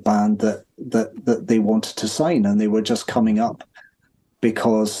kind of band that they wanted to sign, and they were just coming up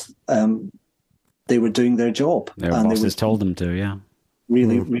because they were doing their job. Their bosses told them to, yeah.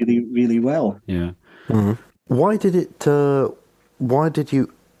 Really, really, really well. Yeah. Mm-hmm. Why did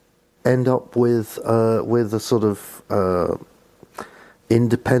you end up with a sort of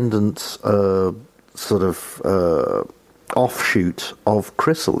independent sort of offshoot of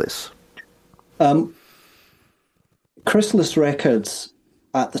Chrysalis? Chrysalis Records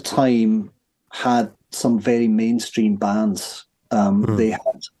at the time had some very mainstream bands. They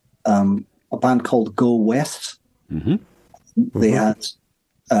had a band called Go West. Mm-hmm. They had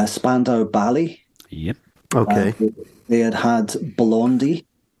Spandau Ballet. Yep. Okay. They had Blondie.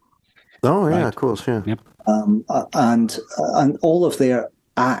 Oh yeah, right. Of course, yeah. Yep. And all of their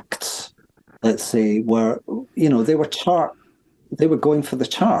acts let's say, were, they were going for the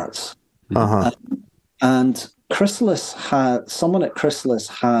charts. Uh-huh. And someone at Chrysalis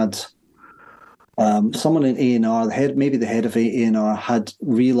had, someone in A&R, maybe the head of A&R, had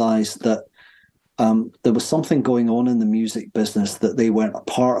realized that there was something going on in the music business that they weren't a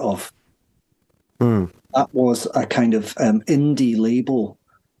part of. That was a kind of indie label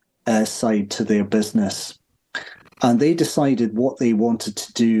side to their business. And they decided what they wanted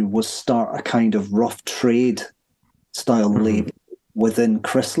to do was start a kind of rough trade style label within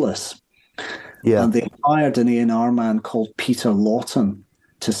Chrysalis. Yeah. And they hired an A&R man called Peter Lawton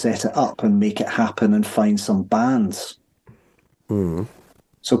to set it up and make it happen and find some bands.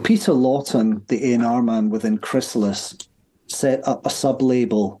 So Peter Lawton, the A&R man within Chrysalis, set up a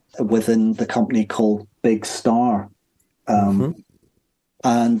sub-label within the company called Big Star.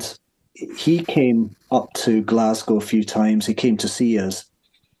 And he came up to Glasgow a few times. He came to see us.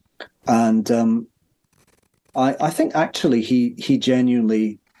 And I think actually he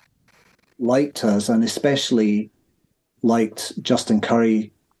genuinely liked us, and especially liked Justin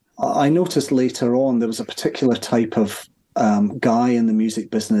Curry. I noticed later on there was a particular type of guy in the music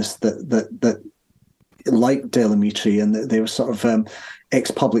business that liked Delamitri, and they were sort of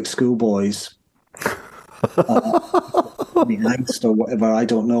ex-public school boys. Angst or whatever, I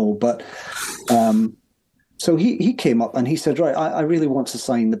don't know. But so he came up and he said, right, I really want to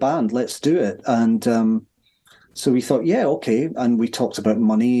sign the band. Let's do it. And so we thought, yeah, okay. And we talked about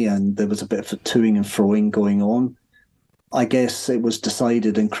money, and there was a bit of a toing and froing going on. I guess it was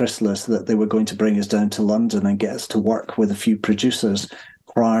decided in Chrysalis that they were going to bring us down to London and get us to work with a few producers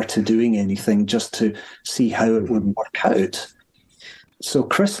prior to doing anything, just to see how it would work out. So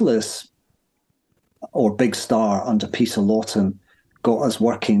Chrysalis, or Big Star under Peter Lawton, got us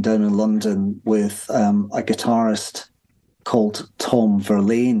working down in London with a guitarist called Tom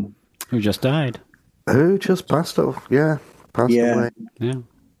Verlaine. Who just died. Who just passed away. Yeah.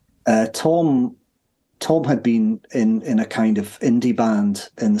 Tom had been in a kind of indie band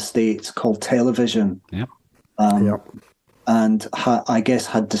in the States called Television. Yep. And I guess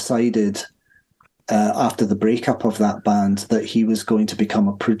had decided after the breakup of that band that he was going to become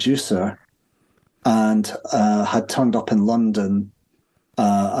a producer, and had turned up in London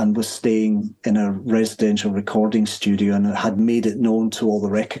and was staying in a residential recording studio, and had made it known to all the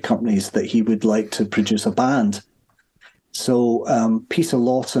record companies that he would like to produce a band. So Peter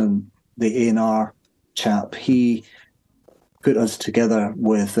Lawton, the A&R chap, he put us together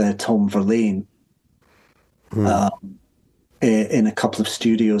with Tom Verlaine in a couple of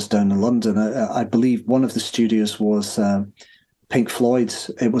studios down in London. I believe one of the studios was Pink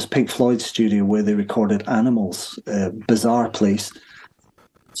Floyd's. It was Pink Floyd's studio where they recorded Animals, bizarre place.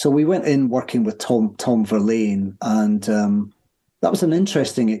 So we went in working with Tom Verlaine, and that was an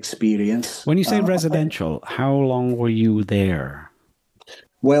interesting experience. When you say residential, how long were you there?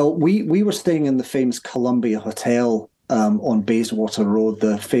 Well, we were staying in the famous Columbia Hotel on Bayswater Road,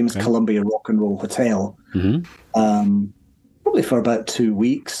 the famous Columbia Rock and Roll Hotel, probably for about 2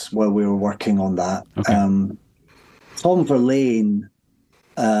 weeks while we were working on that. Okay. Tom Verlaine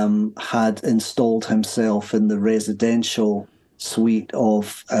had installed himself in the residential suite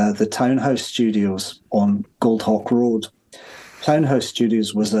of the Townhouse Studios on Goldhawk Road. Townhouse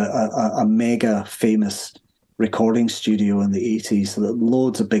Studios was a mega famous recording studio in the 80s. So that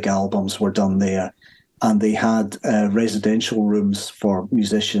loads of big albums were done there. And they had residential rooms for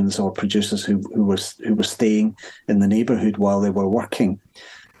musicians or producers who were staying in the neighbourhood while they were working.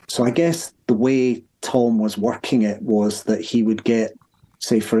 So I guess the way Tom was working it was that he would get,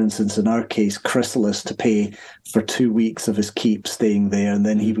 say, for instance, in our case, Chrysalis to pay for 2 weeks of his keep staying there, and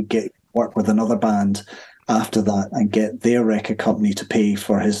then he would work with another band after that and get their record company to pay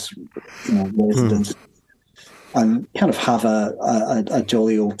for his residence. And kind of have a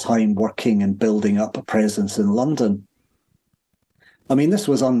jolly old time working and building up a presence in London. I mean, this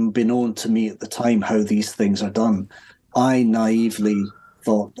was unbeknown to me at the time how these things are done. I naively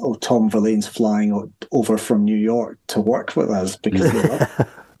thought, oh, Tom Verlaine's flying over from New York to work with us because they love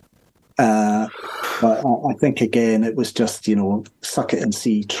but I think, again, it was just, suck it and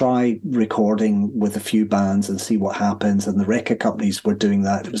see, try recording with a few bands and see what happens. And the record companies were doing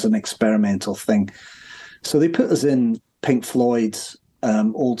that. It was an experimental thing. So they put us in Pink Floyd's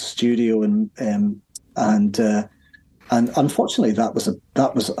old studio, and unfortunately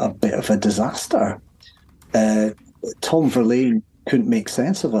that was a bit of a disaster. Tom Verlaine couldn't make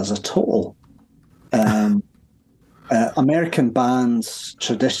sense of us at all. American bands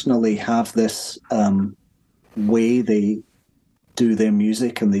traditionally have this way they do their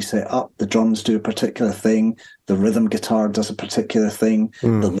music, and they set up, the drums do a particular thing, the rhythm guitar does a particular thing,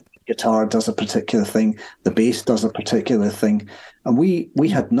 the lead guitar does a particular thing, the bass does a particular thing, and we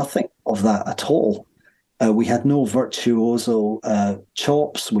had nothing of that at all. We had no virtuoso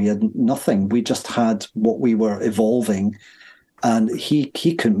chops. We had nothing. We just had what we were evolving, and he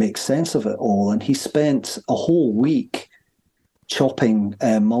couldn't make sense of it all. And he spent a whole week chopping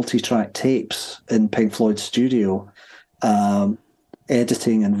multi-track tapes in Pink Floyd's studio,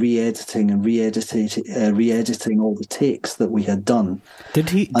 editing and re-editing and re-editing all the takes that we had done.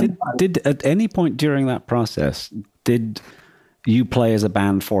 Did at any point during that process, did you play as a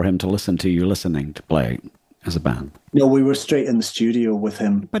band for him to listen to you listening to play as a band? No, we were straight in the studio with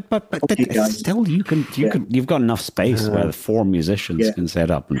him. But still, you've got enough space where the 4 musicians can set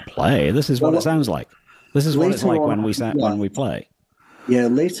up and play. This is what it sounds like. This is what it's like when we play. Yeah,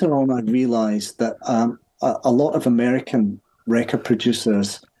 later on, I realized that a lot of American record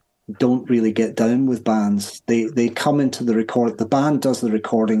producers don't really get down with bands. They come into the band does the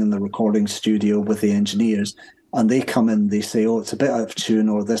recording in the recording studio with the engineers, and they come in, they say, oh, it's a bit out of tune,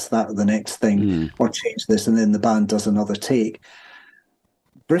 or this, that, or the next thing, or change this, and then the band does another take.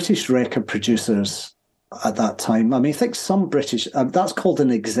 British record producers at that time, I mean, I think some British, that's called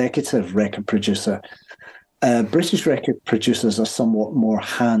an executive record producer. British record producers are somewhat more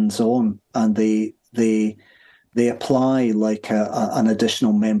hands-on, and they apply like an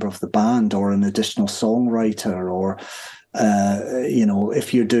additional member of the band or an additional songwriter, or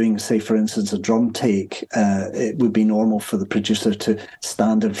if you're doing, say, for instance, a drum take, it would be normal for the producer to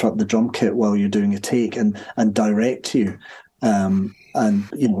stand in front of the drum kit while you're doing a take and direct you, and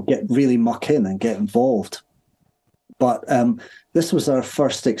get really muck in and get involved. But this was our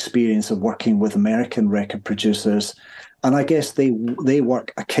first experience of working with American record producers, and I guess they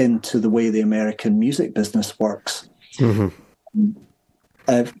work akin to the way the American music business works. Mm-hmm.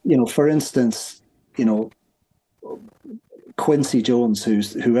 For instance, Quincy Jones,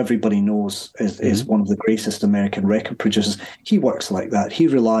 who everybody knows is one of the greatest American record producers, he works like that. He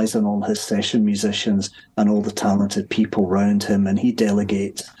relies on all his session musicians and all the talented people around him, and he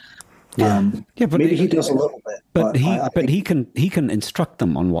delegates. But maybe he does a little bit. But he can instruct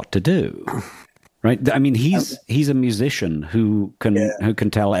them on what to do, right? I mean, he's a musician who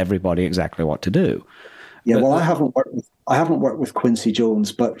can tell everybody exactly what to do. Yeah, but, I haven't worked with Quincy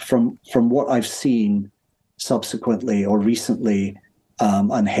Jones, but from what I've seen subsequently or recently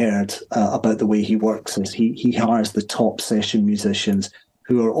and heard about the way he works is he hires the top session musicians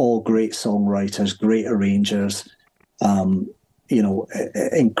who are all great songwriters, great arrangers,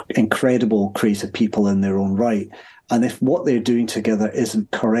 incredible creative people in their own right. And if what they're doing together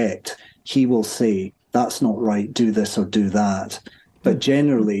isn't correct, he will say, that's not right, do this or do that. But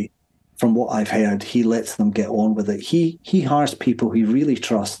generally, from what I've heard, he lets them get on with it. He hires people he really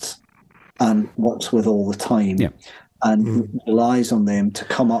trusts and works with all the time, and relies on them to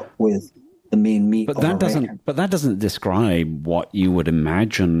come up with the main meat. But that doesn't describe what you would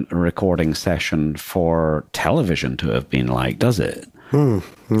imagine a recording session for television to have been like, does it?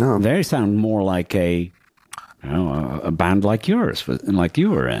 No, they sound more like a band like yours, like you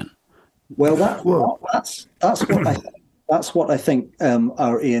were in. Well, that's what I think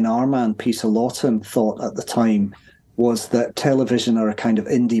our A&R man Peter Lawton thought at the time. Was that television are a kind of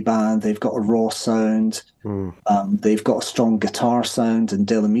indie band. They've got a raw sound. They've got a strong guitar sound, and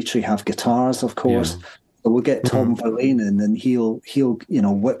Delamitri have guitars, of course. Yeah. So we'll get Tom Verlaine in, and he'll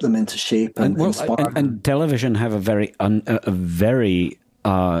whip them into shape and inspire them. And television have a very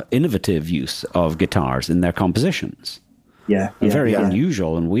innovative use of guitars in their compositions. A very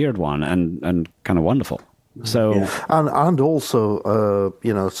unusual and weird one, and kind of wonderful. So and also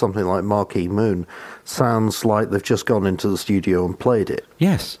something like Marquee Moon sounds like they've just gone into the studio and played it.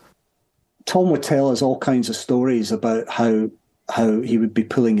 Yes, Tom would tell us all kinds of stories about how he would be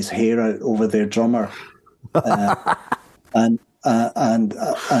pulling his hair out over their drummer, and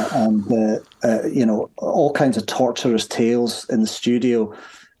all kinds of torturous tales in the studio.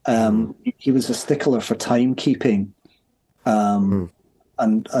 He was a stickler for timekeeping,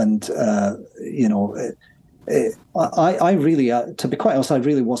 I really, to be quite honest, I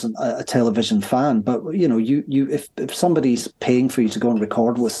really wasn't a television fan. But if somebody's paying for you to go and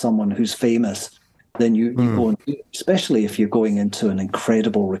record with someone who's famous, then you go and do it, especially if you're going into an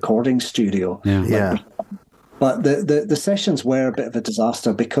incredible recording studio. But the sessions were a bit of a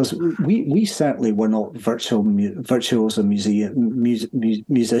disaster because we certainly were not virtuoso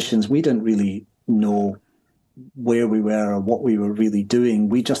musicians. We didn't really know where we were or what we were really doing.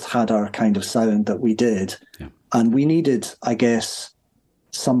 We just had our kind of sound that we did. And we needed, I guess,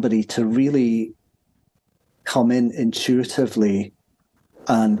 somebody to really come in intuitively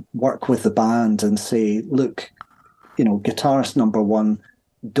and work with the band and say, look, guitarist number one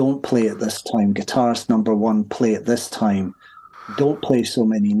don't play at this time. Guitarist number one, play at this time. Don't play so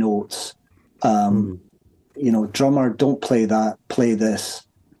many notes. Drummer, don't play that, play this.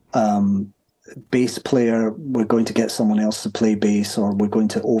 Bass player, we're going to get someone else to play bass, or we're going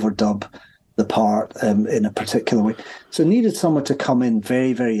to overdub the part in a particular way. So needed someone to come in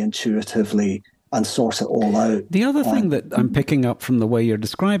very, very intuitively and sort it all out. The other thing that I'm picking up from the way you're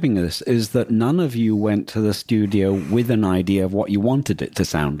describing this is that none of you went to the studio with an idea of what you wanted it to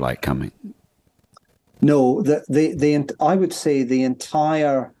sound like coming. No, I would say the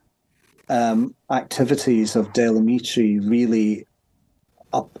entire activities of Delamitri really,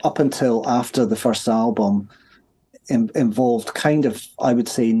 up until after the first album, involved kind of, I would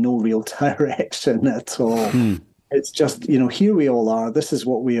say, no real direction at all. It's just, here we all are. This is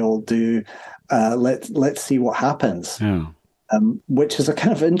what we all do. Let's see what happens. Yeah. Which is a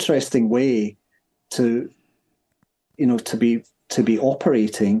kind of interesting way to be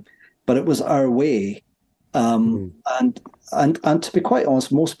operating, but it was our way. And to be quite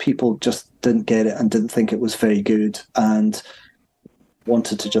honest, most people just didn't get it and didn't think it was very good and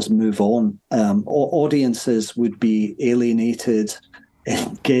wanted to just move on. Audiences would be alienated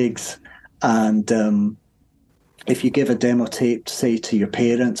in gigs, and if you give a demo tape, say, to your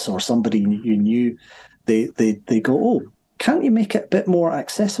parents or somebody you knew, they go, "Oh, can't you make it a bit more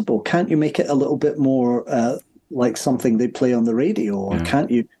accessible? Can't you make it a little bit more like something they play on the radio? Or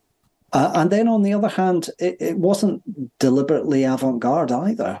can't you?" And then on the other hand, it wasn't deliberately avant-garde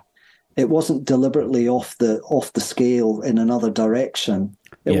either. It wasn't deliberately off the scale in another direction.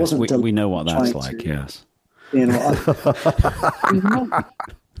 It wasn't. We know what that's like. Yes. You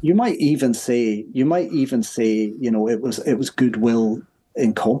might even say, it was goodwill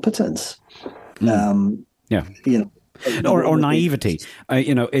incompetence. Or naivety.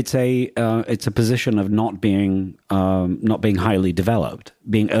 It's a position of not being highly developed,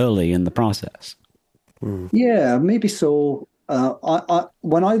 being early in the process. Yeah, maybe so.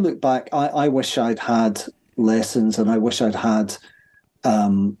 When I look back, I wish I'd had lessons, and I wish I'd had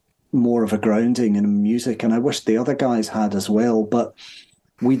more of a grounding in music, and I wish the other guys had as well, but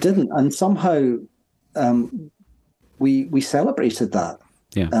we didn't. And somehow we celebrated that.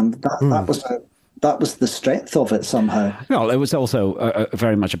 Yeah, that was the strength of it somehow. Well, it was also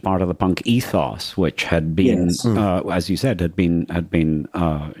very much a part of the punk ethos, which had been, as you said, had been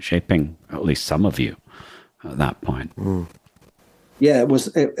shaping at least some of you at that point. Yeah, it was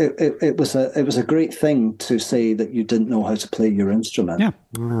a great thing to say that you didn't know how to play your instrument. Yeah.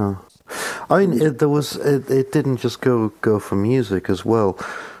 I mean, it didn't just go for music as well.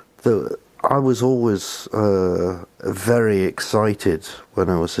 I was always very excited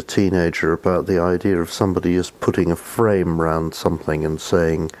when I was a teenager about the idea of somebody just putting a frame around something and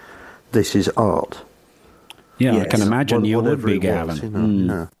saying, "This is art." Yeah, yes. I can imagine you would be,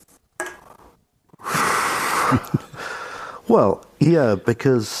 Gavin. Well, yeah,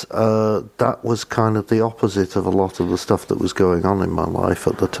 because that was kind of the opposite of a lot of the stuff that was going on in my life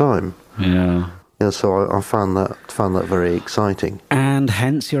at the time. Yeah. Yeah, so I found that very exciting. And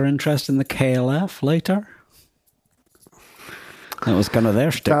hence your interest in the KLF later? That was kind of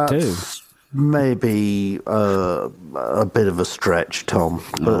their shtick too. Maybe a bit of a stretch, Tom.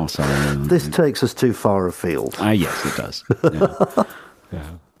 But this takes us too far afield. Yes, it does.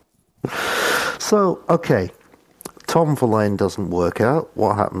 Yeah. So, okay. Tom Verlaine doesn't work out.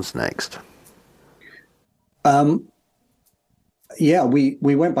 What happens next?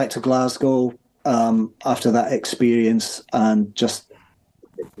 We went back to Glasgow after that experience, and just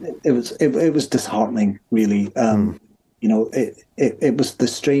it was disheartening, really. It was the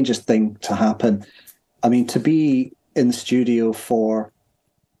strangest thing to happen. I mean, to be in the studio for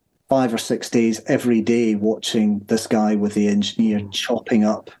 5 or 6 days every day, watching this guy with the engineer chopping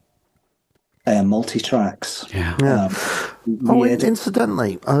up multi-tracks.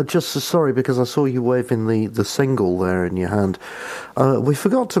 Incidentally, sorry, because I saw you waving the single there in your hand. We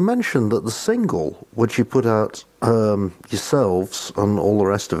forgot to mention that the single, which you put out yourselves and all the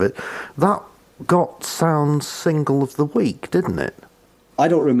rest of it, that got Sound Single of the Week, didn't it? I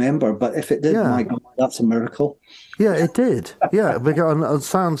don't remember, but if it did, my God, that's a miracle. Yeah, it did. Yeah, because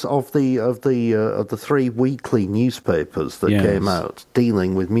Sounds of the 3 weekly newspapers that came out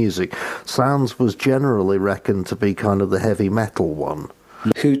dealing with music, Sounds was generally reckoned to be kind of the heavy metal one.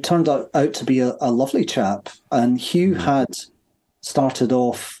 Who turned out to be a lovely chap, and Hugh had started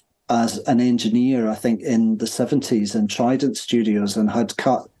off as an engineer, I think, in the 70s in Trident Studios, and had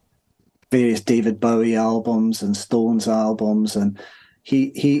cut various David Bowie albums and Stones albums, and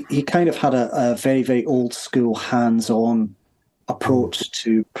he kind of had a very, very old school hands-on approach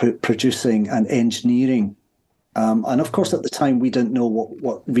to producing and engineering And of course, at the time, we didn't know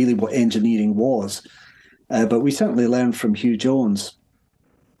what engineering was, but we certainly learned from Hugh Jones.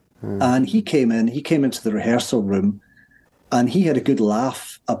 And he came into the rehearsal room, and he had a good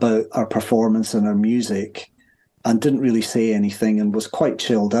laugh about our performance and our music, and didn't really say anything, and was quite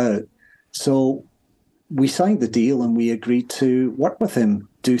chilled out. So we signed the deal, and we agreed to work with him,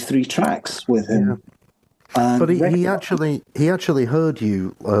 do 3 tracks with him. Yeah. But he actually heard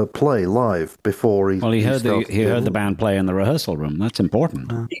you play live before he. Well, he heard the band play in the rehearsal room. That's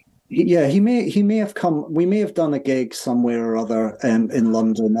important. Yeah, he may have come. We may have done a gig somewhere or other in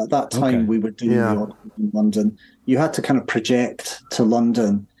London. At that time, we were doing the audition in London. You had to kind of project to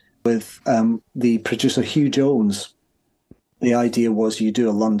London with the producer Hugh Jones. The idea was you do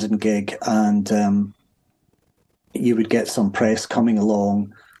a London gig, and you would get some press coming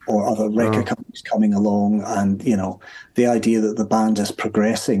along, or other record companies coming along, and the idea that the band is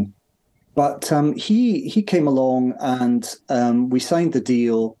progressing. But he came along, and we signed the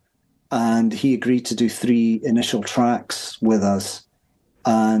deal. And he agreed to do 3 initial tracks with us,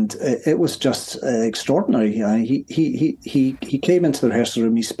 and it was just extraordinary. He came into the rehearsal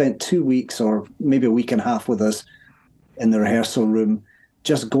room. He spent 2 weeks, or maybe a week and a half, with us in the rehearsal room,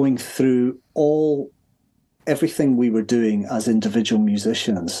 just going through everything we were doing as individual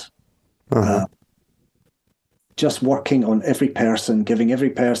musicians, just working on every person, giving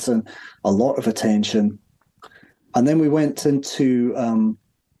every person a lot of attention, and then we went into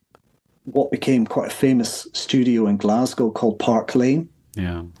what became quite a famous studio in Glasgow called Park Lane.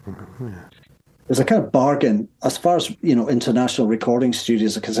 Yeah. It was a kind of bargain, as far as international recording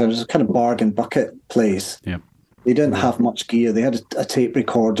studios are concerned. It was a kind of bargain bucket place. Yeah. They didn't have much gear. They had a tape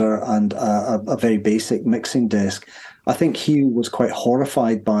recorder and a very basic mixing desk. I think Hugh was quite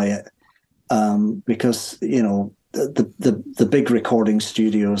horrified by it, because the big recording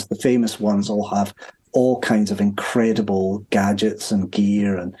studios, the famous ones, all have all kinds of incredible gadgets and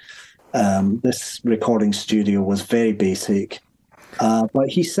gear, and this recording studio was very basic, but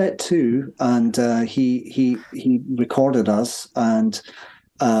he set to, and he recorded us and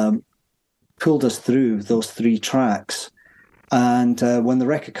pulled us through those 3 tracks. And when the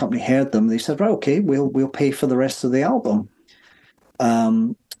record company heard them, they said, "Right, okay, we'll pay for the rest of the album."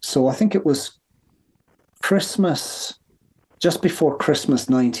 So I think it was Christmas, just before Christmas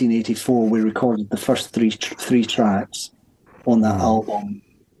 1984, we recorded the first three tracks on that album.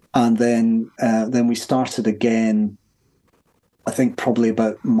 And then we started again, I think probably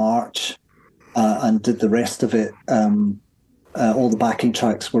about March, and did the rest of it. All the backing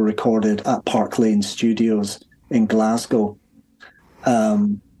tracks were recorded at Park Lane Studios in Glasgow.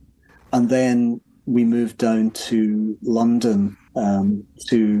 And then we moved down to London,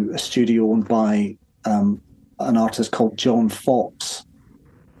 to a studio owned by an artist called John Fox.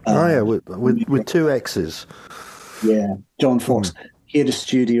 With 2 X's. Yeah, John Fox. He had a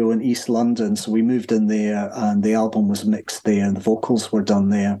studio in East London, so we moved in there, and the album was mixed there, and the vocals were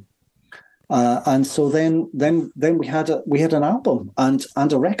done there. And so then we had an album and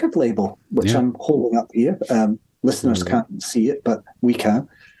a record label, which I'm holding up here. Listeners can't see it, but we can.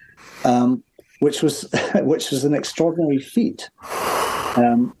 Which was an extraordinary feat.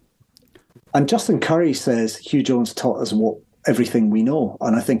 And Justin Curry says Hugh Jones taught us everything we know,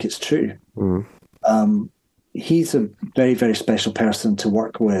 and I think it's true. He's a very, very special person to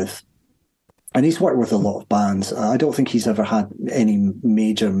work with. And he's worked with a lot of bands. I don't think he's ever had any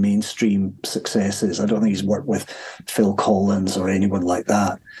major mainstream successes. I don't think he's worked with Phil Collins or anyone like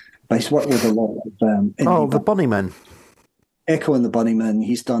that. But he's worked with a lot of... the Bunnymen. Echo and the Bunnymen.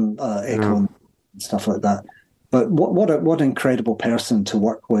 He's done Echo and stuff like that. But what an incredible person to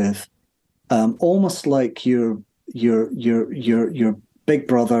work with. Almost like your big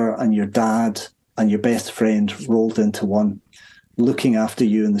brother and your dad and your best friend rolled into one, looking after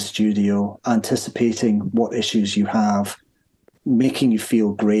you in the studio, anticipating what issues you have, making you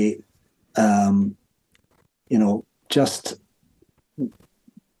feel great. We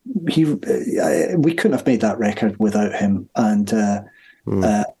couldn't have made that record without him. And I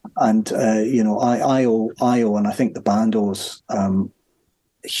owe, and I think the band owes a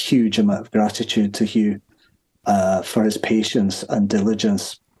huge amount of gratitude to Hugh for his patience and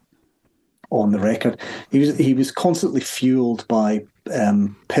diligence on the record. He was constantly fueled by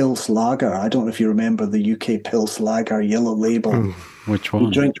Pils Lager. I don't know if you remember the UK Pils Lager yellow label. Which one?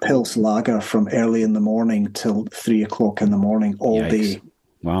 We drank Pils Lager from early in the morning till 3 o'clock in the morning all day.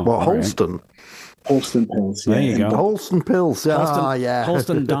 Wow. What, Holston? Holston Pils. There you go. Holston Pils.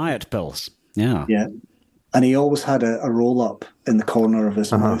 Holston Diet Pills. Yeah. Yeah. And he always had a roll-up in the corner of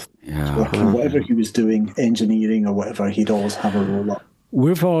his mouth. Yeah. Working, whatever he was doing, engineering or whatever, he'd always have a roll-up.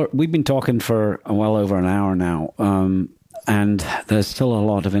 We've been talking for well over an hour now, and there's still a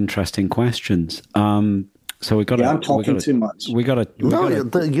lot of interesting questions. So we got. Yeah, I'm talking too much.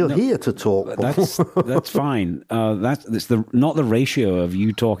 You're here to talk. That's fine. That's not the ratio of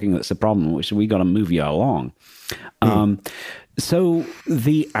you talking that's the problem. Which we got to move you along. So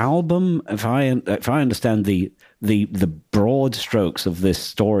the album, if I understand the broad strokes of this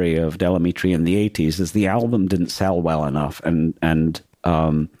story of Delamitri in the 80s, is the album didn't sell well enough, and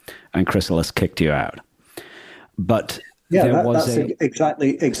Chrysalis kicked you out. But that's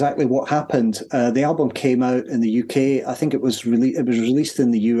exactly what happened. The album came out in the UK. I think it was released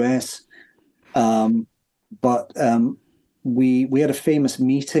in the US, but we had a famous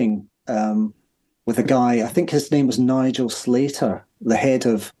meeting with a guy. I think his name was Nigel Slater, the head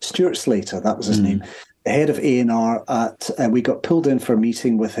of Stuart Slater. That was his name. The head of A&R we got pulled in for a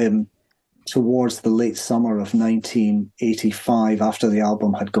meeting with him towards the late summer of 1985 after the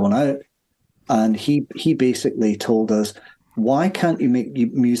album had gone out. And he basically told us, why can't you make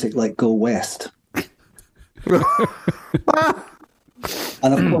music like Go West?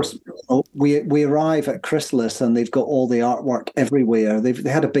 And of course, we arrive at Chrysalis and they've got all the artwork everywhere. They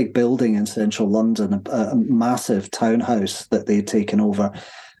had a big building in central London, a massive townhouse that they had taken over.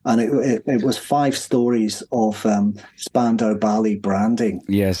 And it was 5 stories of Spandau Ballet branding.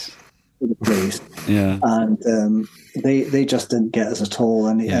 Yes. For the place. Yeah. And they just didn't get us at all.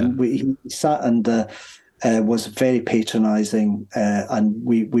 And he sat and was very patronising, and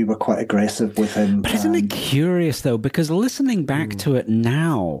we were quite aggressive with him. But isn't it curious, though? Because listening back to it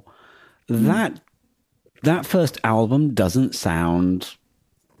now, that first album doesn't sound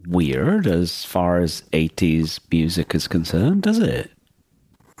weird as far as 80s music is concerned, does it?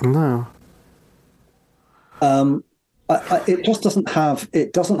 No. It just doesn't have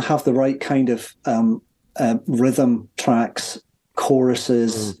the right kind of rhythm tracks,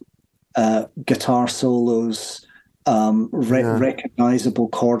 choruses, guitar solos, recognizable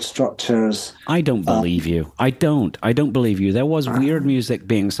chord structures. I don't believe you. I don't believe you. There was weird music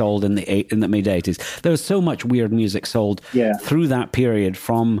being sold in the mid 80s. There was so much weird music sold through that period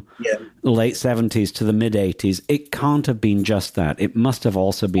from the late 70s to the mid 80s. It can't have been just that. It must have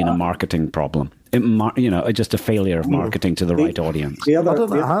also been a marketing problem. Just a failure of marketing to the right audience. I don't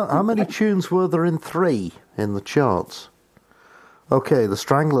know. How many tunes were there in 3 in the charts? Okay, the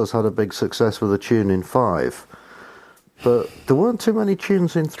Stranglers had a big success with a tune in 5, but there weren't too many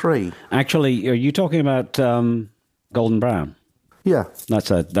tunes in 3. Actually, are you talking about Golden Brown? Yeah.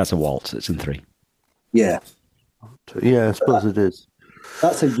 That's a waltz. It's in 3. Yeah. Yeah, I suppose it is.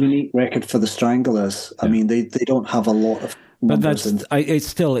 That's a unique record for the Stranglers. I mean, they don't have a lot of... But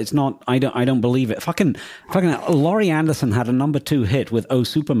it's not. I don't believe it. Fucking. Laurie Anderson had a number 2 hit with "Oh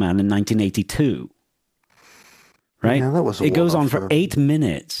Superman" in 1982. Right. Yeah, that was. It goes on for 8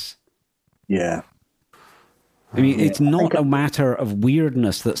 minutes. Yeah. I mean, it's not a matter of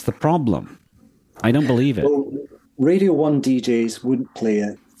weirdness that's the problem. I don't believe it. Well, Radio 1 DJs wouldn't play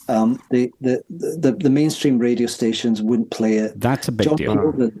it. The mainstream radio stations wouldn't play it. That's a big deal.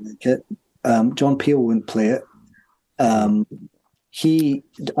 Peel didn't like it. John Peel wouldn't play it. I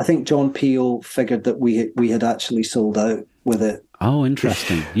think John Peel figured that we had actually sold out with it. Oh,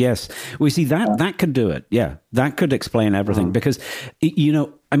 interesting. Yes. We see that could do it. Yeah. That could explain everything because,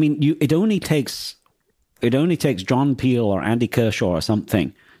 it only takes John Peel or Andy Kershaw or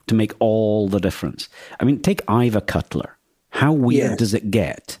something to make all the difference. I mean, take Ivor Cutler. How weird does it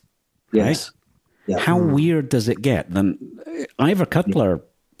get? Yes. Right? Yeah. How weird does it get? Then Ivor Cutler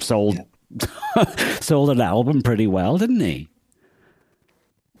sold an album pretty well, didn't he?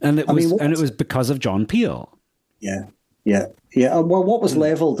 And it was because of John Peel. Yeah. Well, what was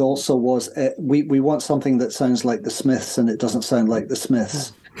leveled also was we want something that sounds like the Smiths, and it doesn't sound like the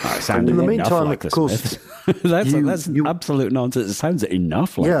Smiths. In the meantime, like of course, that's absolute nonsense. It sounds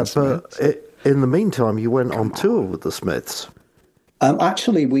enough like the Smiths. But in the meantime, you went on tour with the Smiths.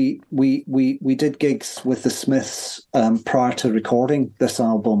 Actually, we did gigs with the Smiths prior to recording this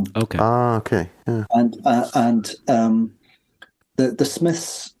album. Okay. Okay. Yeah. And the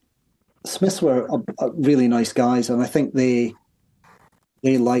Smiths were really nice guys, and I think they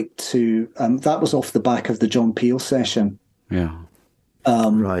liked to. That was off the back of the John Peel session. Yeah.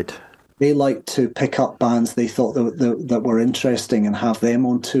 Right. They liked to pick up bands they thought that were interesting and have them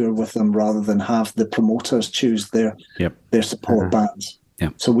on tour with them rather than have the promoters choose their support bands. Yeah.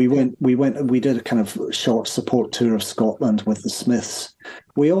 So we did a kind of short support tour of Scotland with the Smiths.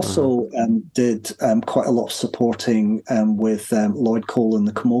 We also did quite a lot of supporting with Lloyd Cole and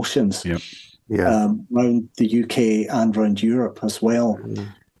the Commotions. Yep. Yeah. Around the UK and around Europe as well.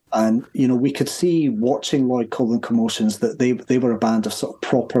 And, we could see watching Lloyd Cole and Commotions that they were a band of sort of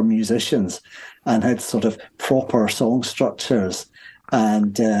proper musicians and had sort of proper song structures.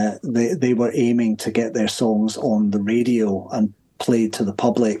 And they were aiming to get their songs on the radio and played to the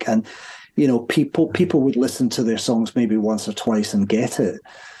public. And, people would listen to their songs maybe once or twice and get it.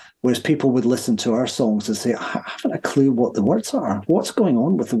 Whereas people would listen to our songs and say, I haven't a clue what the words are. What's going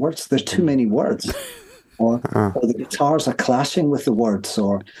on with the words? There's too many words. Or the guitars are clashing with the words,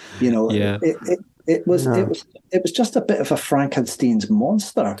 or it was just a bit of a Frankenstein's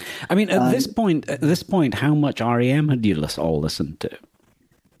monster. I mean, at this point, how much REM had you all listened to?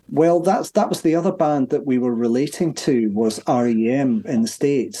 Well, that was the other band that we were relating to, was REM in the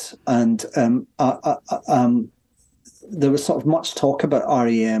States, and there was sort of much talk about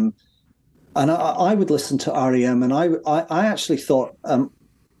REM, and I would listen to REM, and I actually thought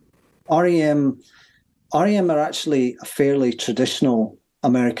REM are actually a fairly traditional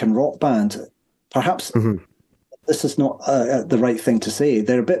American rock band. Perhaps this is not the right thing to say.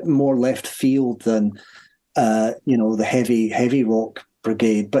 They're a bit more left field than the heavy rock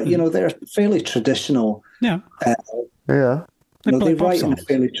brigade, but they're fairly traditional. Yeah. They write in a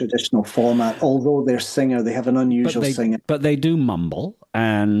fairly traditional format. Although their singer, they have an unusual singer, but they do mumble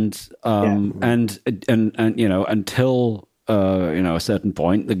and until. A certain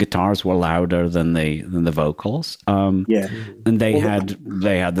point, the guitars were louder than the vocals. And they had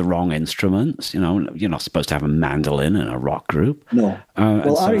the wrong instruments. You're not supposed to have a mandolin in a rock group. No.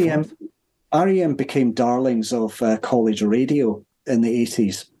 REM became darlings of college radio in the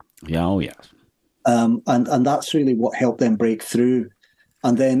 80s. Yeah, oh yes. And that's really what helped them break through.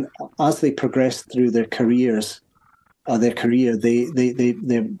 And then as they progressed through their careers, their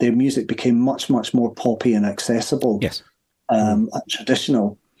music became much, much more poppy and accessible. Yes. And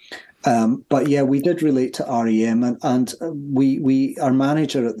traditional. But yeah, we did relate to REM, and we our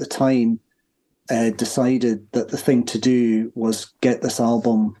manager at the time decided that the thing to do was get this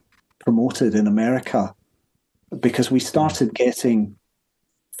album promoted in America, because we started getting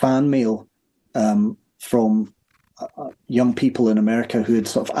fan mail from young people in America who had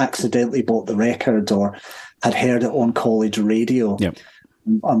sort of accidentally bought the record or had heard it on college radio. Yep.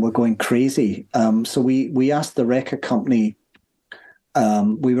 And were going crazy. So we asked the record company.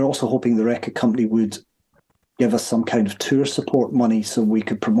 We were also hoping the record company would give us some kind of tour support money so we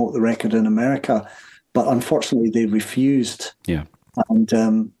could promote the record in America, but unfortunately they refused. Yeah.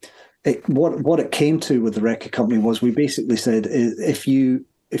 And what it came to with the record company was, we basically said, if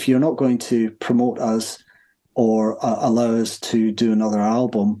you're not going to promote us or allow us to do another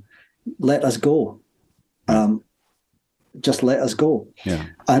album, let us go. Just let us go. Yeah.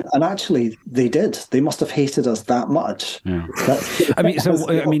 And actually they did. They must have hated us that much. Yeah.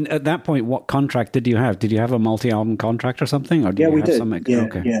 At that point, what contract did you have? Did you have a multi-album contract or something? Or we did. Yeah.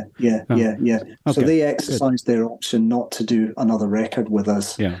 Okay. So they exercised their option not to do another record with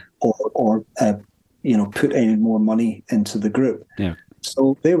us, or put any more money into the group. Yeah.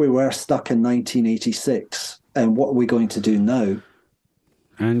 So there we were, stuck in 1986. And what are we going to do now?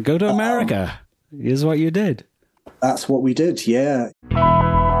 And go to America is what you did. That's what we did, yeah.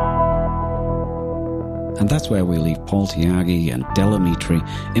 And that's where we leave Paul Tyagi and Delamitri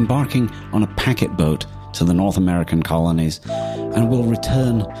embarking on a packet boat to the North American colonies, and we'll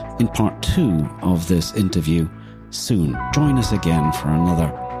return in part 2 of this interview soon. Join us again for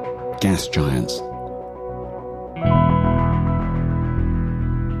another Gas Giants.